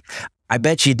 It's like, I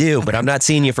bet you do, but I'm not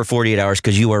seeing you for 48 hours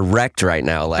because you are wrecked right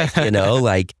now.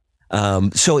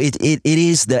 So it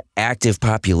is the active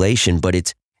population, but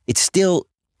it's still,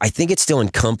 I think it still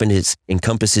encompasses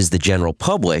the general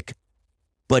public,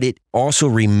 but it also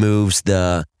removes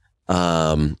the,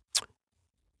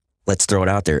 let's throw it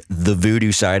out there, the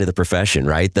voodoo side of the profession,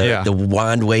 right? The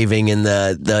wand waving and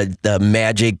the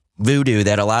magic voodoo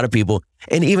that a lot of people,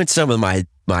 and even some of my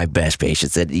best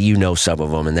patients that some of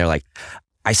them, and they're like,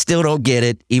 I still don't get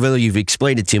it, even though you've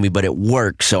explained it to me, but it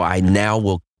works. So I now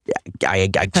will, I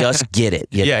just get it.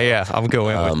 Yeah. I'm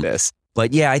going with this.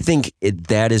 But I think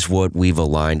that is what we've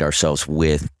aligned ourselves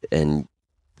with. And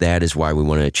that is why we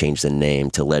want to change the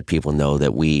name, to let people know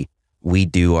that we we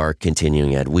do our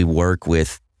continuing ed. We work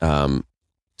with some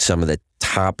of the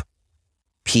top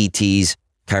PTs,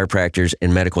 chiropractors,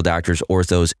 and medical doctors,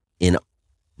 orthos in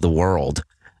the world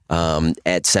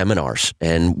at seminars.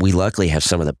 And we luckily have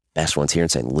some of the best ones here in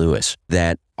St. Louis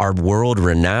that are world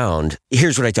renowned.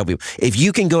 Here's what I tell people. If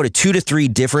you can go to 2 to 3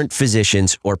 different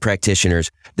physicians or practitioners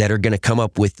that are going to come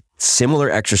up with similar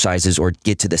exercises or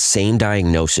get to the same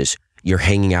diagnosis, you're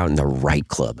hanging out in the right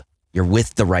club. You're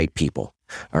with the right people.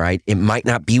 All right. It might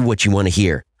not be what you want to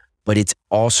hear, but it's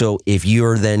also, if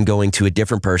you're then going to a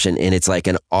different person and it's like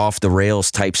an off the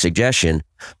rails type suggestion,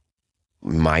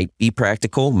 might be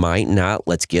practical, might not.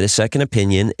 Let's get a second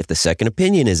opinion. If the second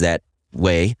opinion is that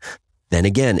way, then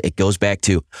again, it goes back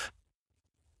to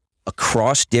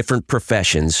across different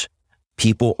professions,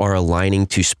 people are aligning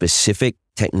to specific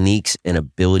techniques and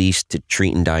abilities to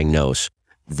treat and diagnose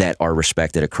that are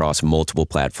respected across multiple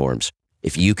platforms.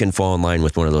 If you can fall in line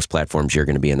with one of those platforms, you're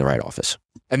going to be in the right office.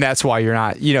 And that's why you're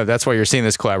not, that's why you're seeing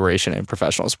this collaboration in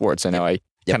professional sports. I know I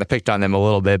kind of picked on them a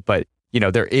little bit, but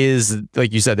there is,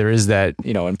 like you said, there is that,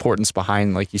 importance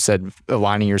behind, like you said,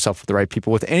 aligning yourself with the right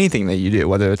people with anything that you do,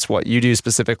 whether it's what you do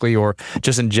specifically or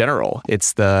just in general.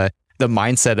 It's the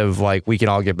mindset of like, we can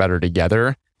all get better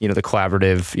together, the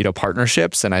collaborative,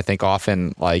 partnerships. And I think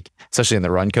often, like, especially in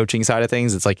the run coaching side of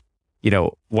things, it's like,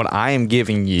 what I am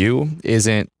giving you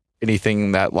isn't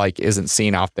anything that like isn't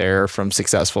seen out there from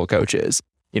successful coaches.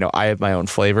 I have my own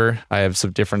flavor. I have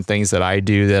some different things that I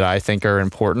do that I think are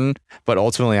important, but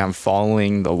ultimately I'm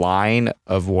following the line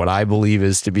of what I believe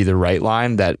is to be the right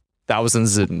line that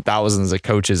thousands and thousands of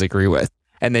coaches agree with.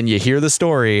 And then you hear the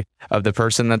story of the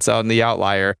person that's on the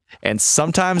outlier, and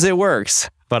sometimes it works,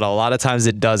 but a lot of times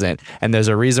it doesn't. And there's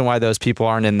a reason why those people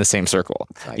aren't in the same circle,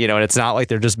 and it's not like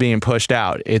they're just being pushed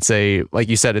out. It's like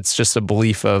you said, it's just a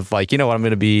belief of like, I'm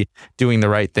going to be doing the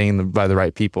right thing by the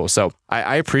right people. So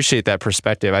I appreciate that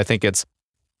perspective. I think it's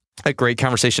a great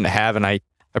conversation to have. And I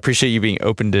appreciate you being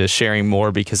open to sharing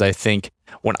more, because I think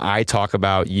when I talk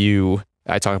about you,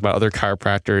 I talk about other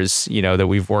chiropractors, that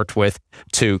we've worked with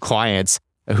to clients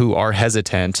who are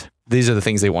hesitant. These are the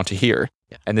things they want to hear.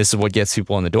 Yeah. And this is what gets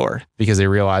people in the door, because they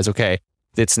realize, okay,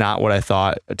 it's not what I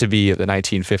thought to be the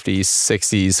 1950s,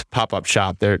 60s pop-up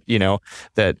shop there,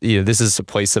 this is a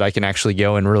place that I can actually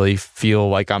go and really feel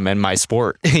like I'm in my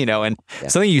sport, and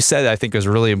something you said that I think is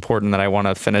really important that I want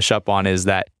to finish up on is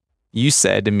that you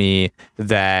said to me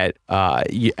that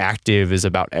active is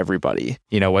about everybody,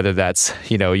 whether that's,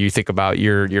 you think about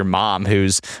your mom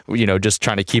who's, just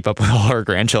trying to keep up with all her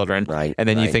grandchildren. Right. And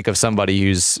then you think of somebody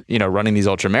who's, running these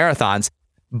ultra marathons.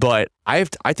 But I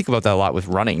think about that a lot with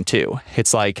running too.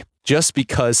 It's like, just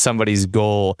because somebody's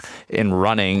goal in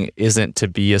running isn't to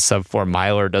be a sub 4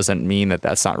 miler doesn't mean that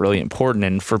that's not really important.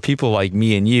 And for people like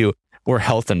me and you, we're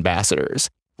health ambassadors.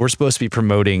 We're supposed to be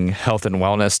promoting health and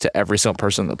wellness to every single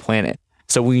person on the planet.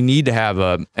 So we need to have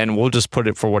and we'll just put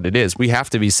it for what it is. We have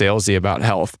to be salesy about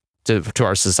health to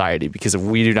our society, because if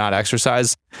we do not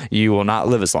exercise, you will not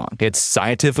live as long. It's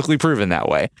scientifically proven that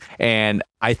way. And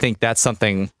I think that's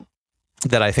something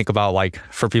that I think about, like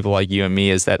for people like you and me,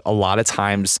 is that a lot of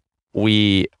times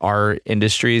our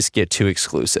industries get too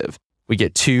exclusive. We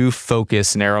get too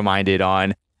focused, narrow-minded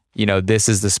on, this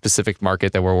is the specific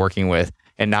market that we're working with,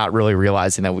 and not really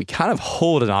realizing that we kind of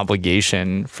hold an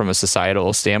obligation from a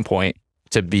societal standpoint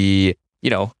to be,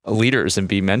 leaders and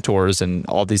be mentors and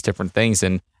all these different things.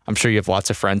 And I'm sure you have lots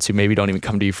of friends who maybe don't even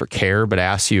come to you for care, but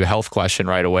ask you a health question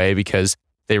right away because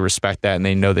they respect that and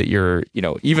they know that you're,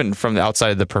 even from the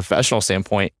outside of the professional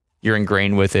standpoint, you're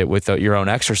ingrained with it with your own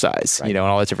exercise, right, and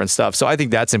all that different stuff. So I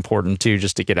think that's important too,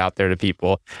 just to get out there to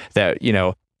people that, you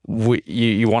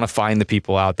want to find the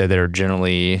people out there that are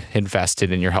generally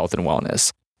invested in your health and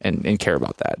wellness and care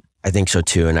about that. I think so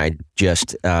too. And I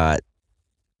just,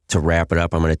 to wrap it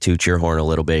up, I'm going to toot your horn a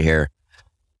little bit here.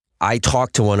 I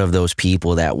talked to one of those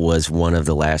people that was one of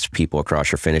the last people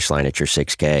across your finish line at your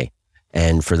 6K.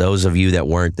 And for those of you that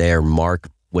weren't there, Mark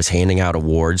was handing out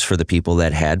awards for the people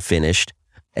that had finished.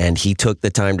 And he took the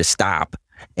time to stop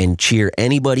and cheer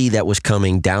anybody that was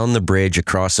coming down the bridge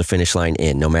across the finish line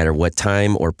in, no matter what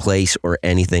time or place or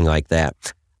anything like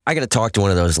that. I got to talk to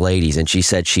one of those ladies, and she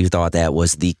said she thought that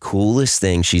was the coolest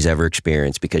thing she's ever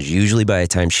experienced, because usually by the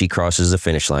time she crosses the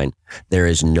finish line, there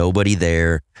is nobody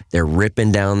there. They're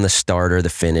ripping down the start or the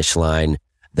finish line.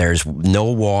 There's no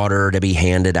water to be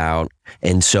handed out.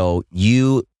 And so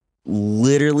you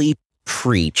literally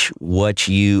preach what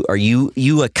you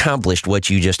accomplished what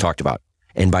you just talked about.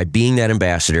 And by being that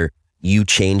ambassador, you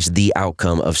changed the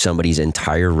outcome of somebody's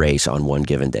entire race on one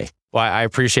given day. Well, I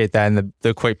appreciate that. And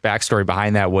the quick backstory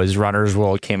behind that was Runner's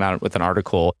World came out with an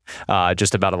article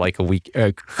just about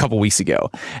a couple weeks ago.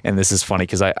 And this is funny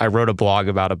because I wrote a blog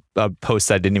about a post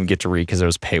that I didn't even get to read because it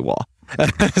was paywall.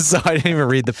 So I didn't even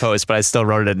read the post, but I still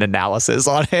wrote an analysis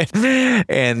on it.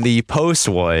 And the post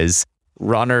was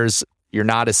runners,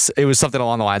 it was something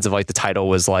along the lines of like the title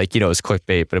was like, it was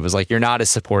clickbait, but it was like, you're not as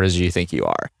supportive as you think you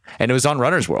are. And it was on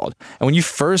Runner's World. And when you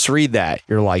first read that,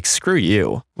 you're like, screw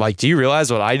you. Like, do you realize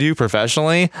what I do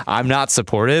professionally? I'm not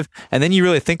supportive. And then you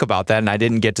really think about that. And I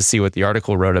didn't get to see what the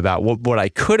article wrote about. What I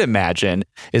could imagine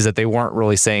is that they weren't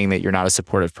really saying that you're not a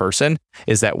supportive person,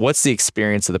 is that what's the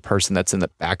experience of the person that's in the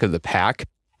back of the pack?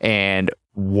 And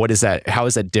what is that? How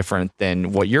is that different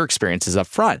than what your experience is up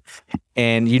front?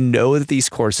 And that these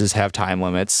courses have time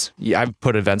limits. I've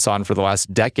put events on for the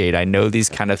last decade. I know these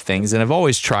kind of things, and I've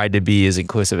always tried to be as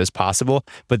inclusive as possible.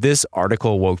 But this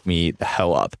article woke me the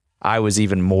hell up. I'm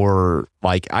even more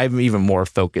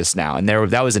focused now. And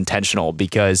that was intentional,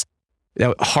 because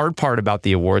the hard part about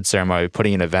the award ceremony,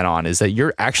 putting an event on, is that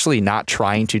you're actually not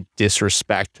trying to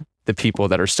disrespect the people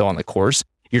that are still on the course.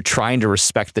 You're trying to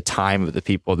respect the time of the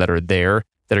people that are there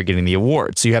that are getting the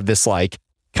award. So you have this like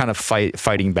kind of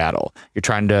fighting battle. You're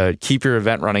trying to keep your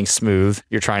event running smooth.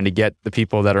 You're trying to get the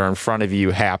people that are in front of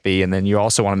you happy. And then you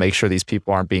also want to make sure these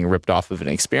people aren't being ripped off of an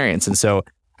experience. And so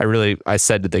I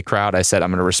said to the crowd, I said,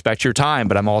 I'm going to respect your time,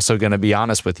 but I'm also going to be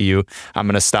honest with you. I'm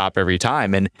going to stop every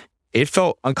time. And it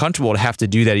felt uncomfortable to have to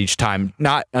do that each time.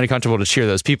 Not uncomfortable to cheer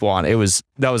those people on.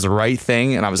 That was the right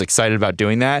thing. And I was excited about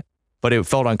doing that. But it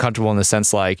felt uncomfortable in the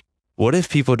sense like, what if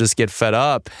people just get fed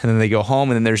up and then they go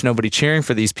home and then there's nobody cheering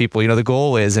for these people? The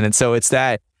goal is. And so it's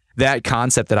that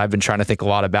concept that I've been trying to think a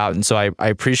lot about. And so I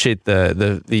appreciate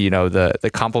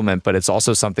the compliment, but it's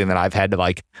also something that I've had to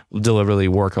like deliberately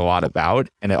work a lot about.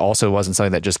 And it also wasn't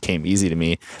something that just came easy to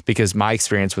me, because my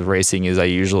experience with racing is I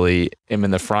usually am in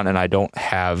the front and I don't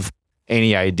have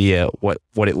any idea what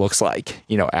it looks like,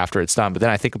 after it's done. But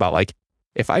then I think about like,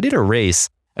 if I did a race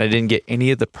and I didn't get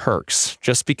any of the perks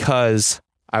just because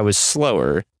I was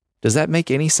slower, does that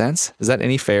make any sense? Is that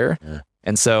any fair? Yeah.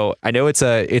 And so I know it's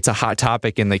a hot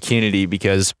topic in the community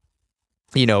because,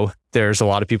 there's a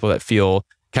lot of people that feel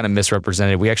kind of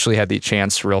misrepresented. We actually had the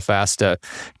chance real fast to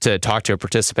talk to a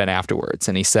participant afterwards.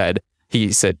 And he said,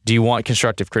 do you want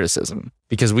constructive criticism?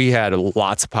 Because we had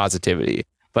lots of positivity,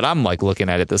 but I'm like looking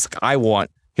at it this, I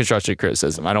want constructive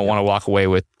criticism. I don't want to walk away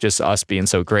with just us being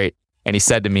so great. And he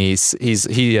said to me,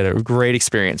 he had a great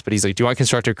experience, but he's like, do you want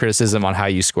constructive criticism on how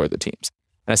you score the teams?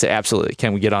 And I said, absolutely.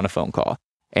 Can we get on a phone call?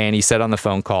 And he said on the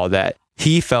phone call that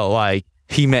he felt like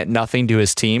he meant nothing to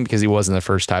his team because he wasn't the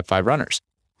first top 5 runners.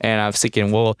 And I was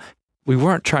thinking, well, we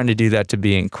weren't trying to do that to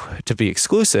be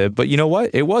exclusive, but you know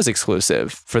what? It was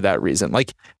exclusive for that reason.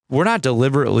 Like, we're not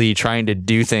deliberately trying to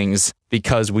do things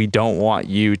because we don't want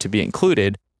you to be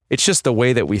included. It's just the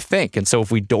way that we think. And so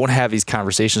if we don't have these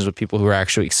conversations with people who are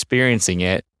actually experiencing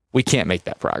it, we can't make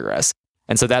that progress.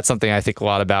 And so that's something I think a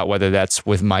lot about, whether that's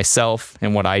with myself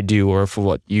and what I do or for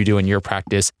what you do in your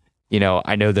practice.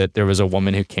 I know that there was a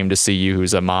woman who came to see you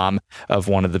who's a mom of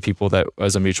one of the people that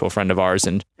was a mutual friend of ours.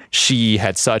 And she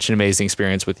had such an amazing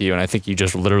experience with you. And I think you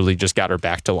just literally just got her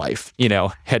back to life,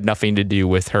 had nothing to do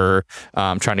with her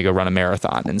trying to go run a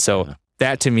marathon. And so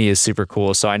that to me is super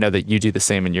cool. So I know that you do the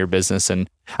same in your business. And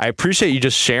I appreciate you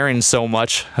just sharing so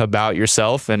much about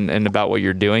yourself and about what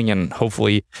you're doing. And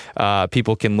hopefully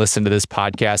people can listen to this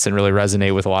podcast and really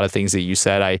resonate with a lot of things that you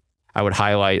said. I would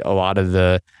highlight a lot of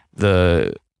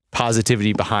the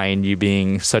positivity behind you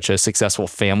being such a successful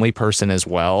family person as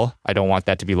well. I don't want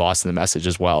that to be lost in the message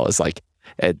as well. As like,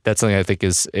 that's something I think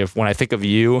is, when I think of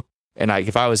you, and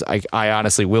I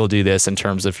honestly will do this in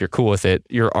terms of, if you're cool with it,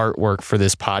 your artwork for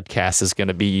this podcast is going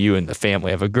to be you and the family.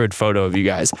 I have a good photo of you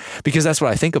guys, because that's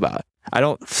what I think about.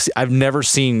 I've never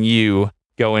seen you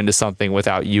go into something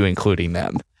without you including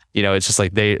them. It's just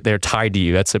like they're tied to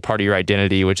you. That's a part of your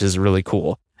identity, which is really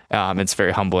cool. It's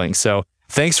very humbling. So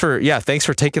thanks for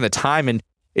taking the time. And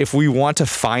if we want to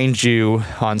find you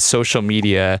on social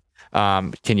media,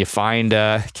 can you find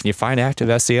Active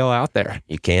STL out there?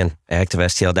 You can,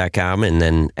 activestl.com, and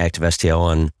then Active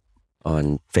STL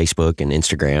on Facebook and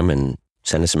Instagram, and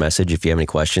send us a message if you have any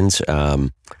questions. I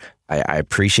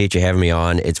appreciate you having me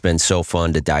on. It's been so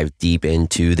fun to dive deep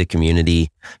into the community,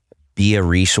 be a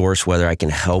resource, whether I can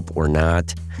help or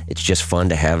not. It's just fun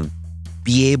to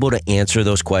be able to answer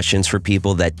those questions for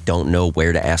people that don't know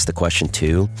where to ask the question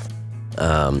to.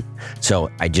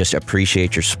 So I just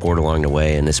appreciate your support along the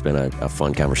way, and it's been a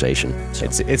fun conversation. So.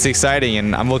 It's exciting,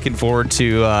 and I'm looking forward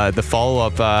to the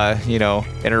follow-up,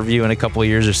 interview in a couple of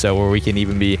years or so, where we can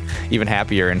be even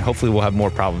happier, and hopefully we'll have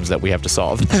more problems that we have to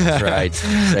solve. That's right.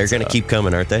 They're going to keep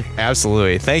coming, aren't they?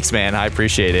 Absolutely. Thanks, man. I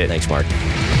appreciate it. Thanks, Mark.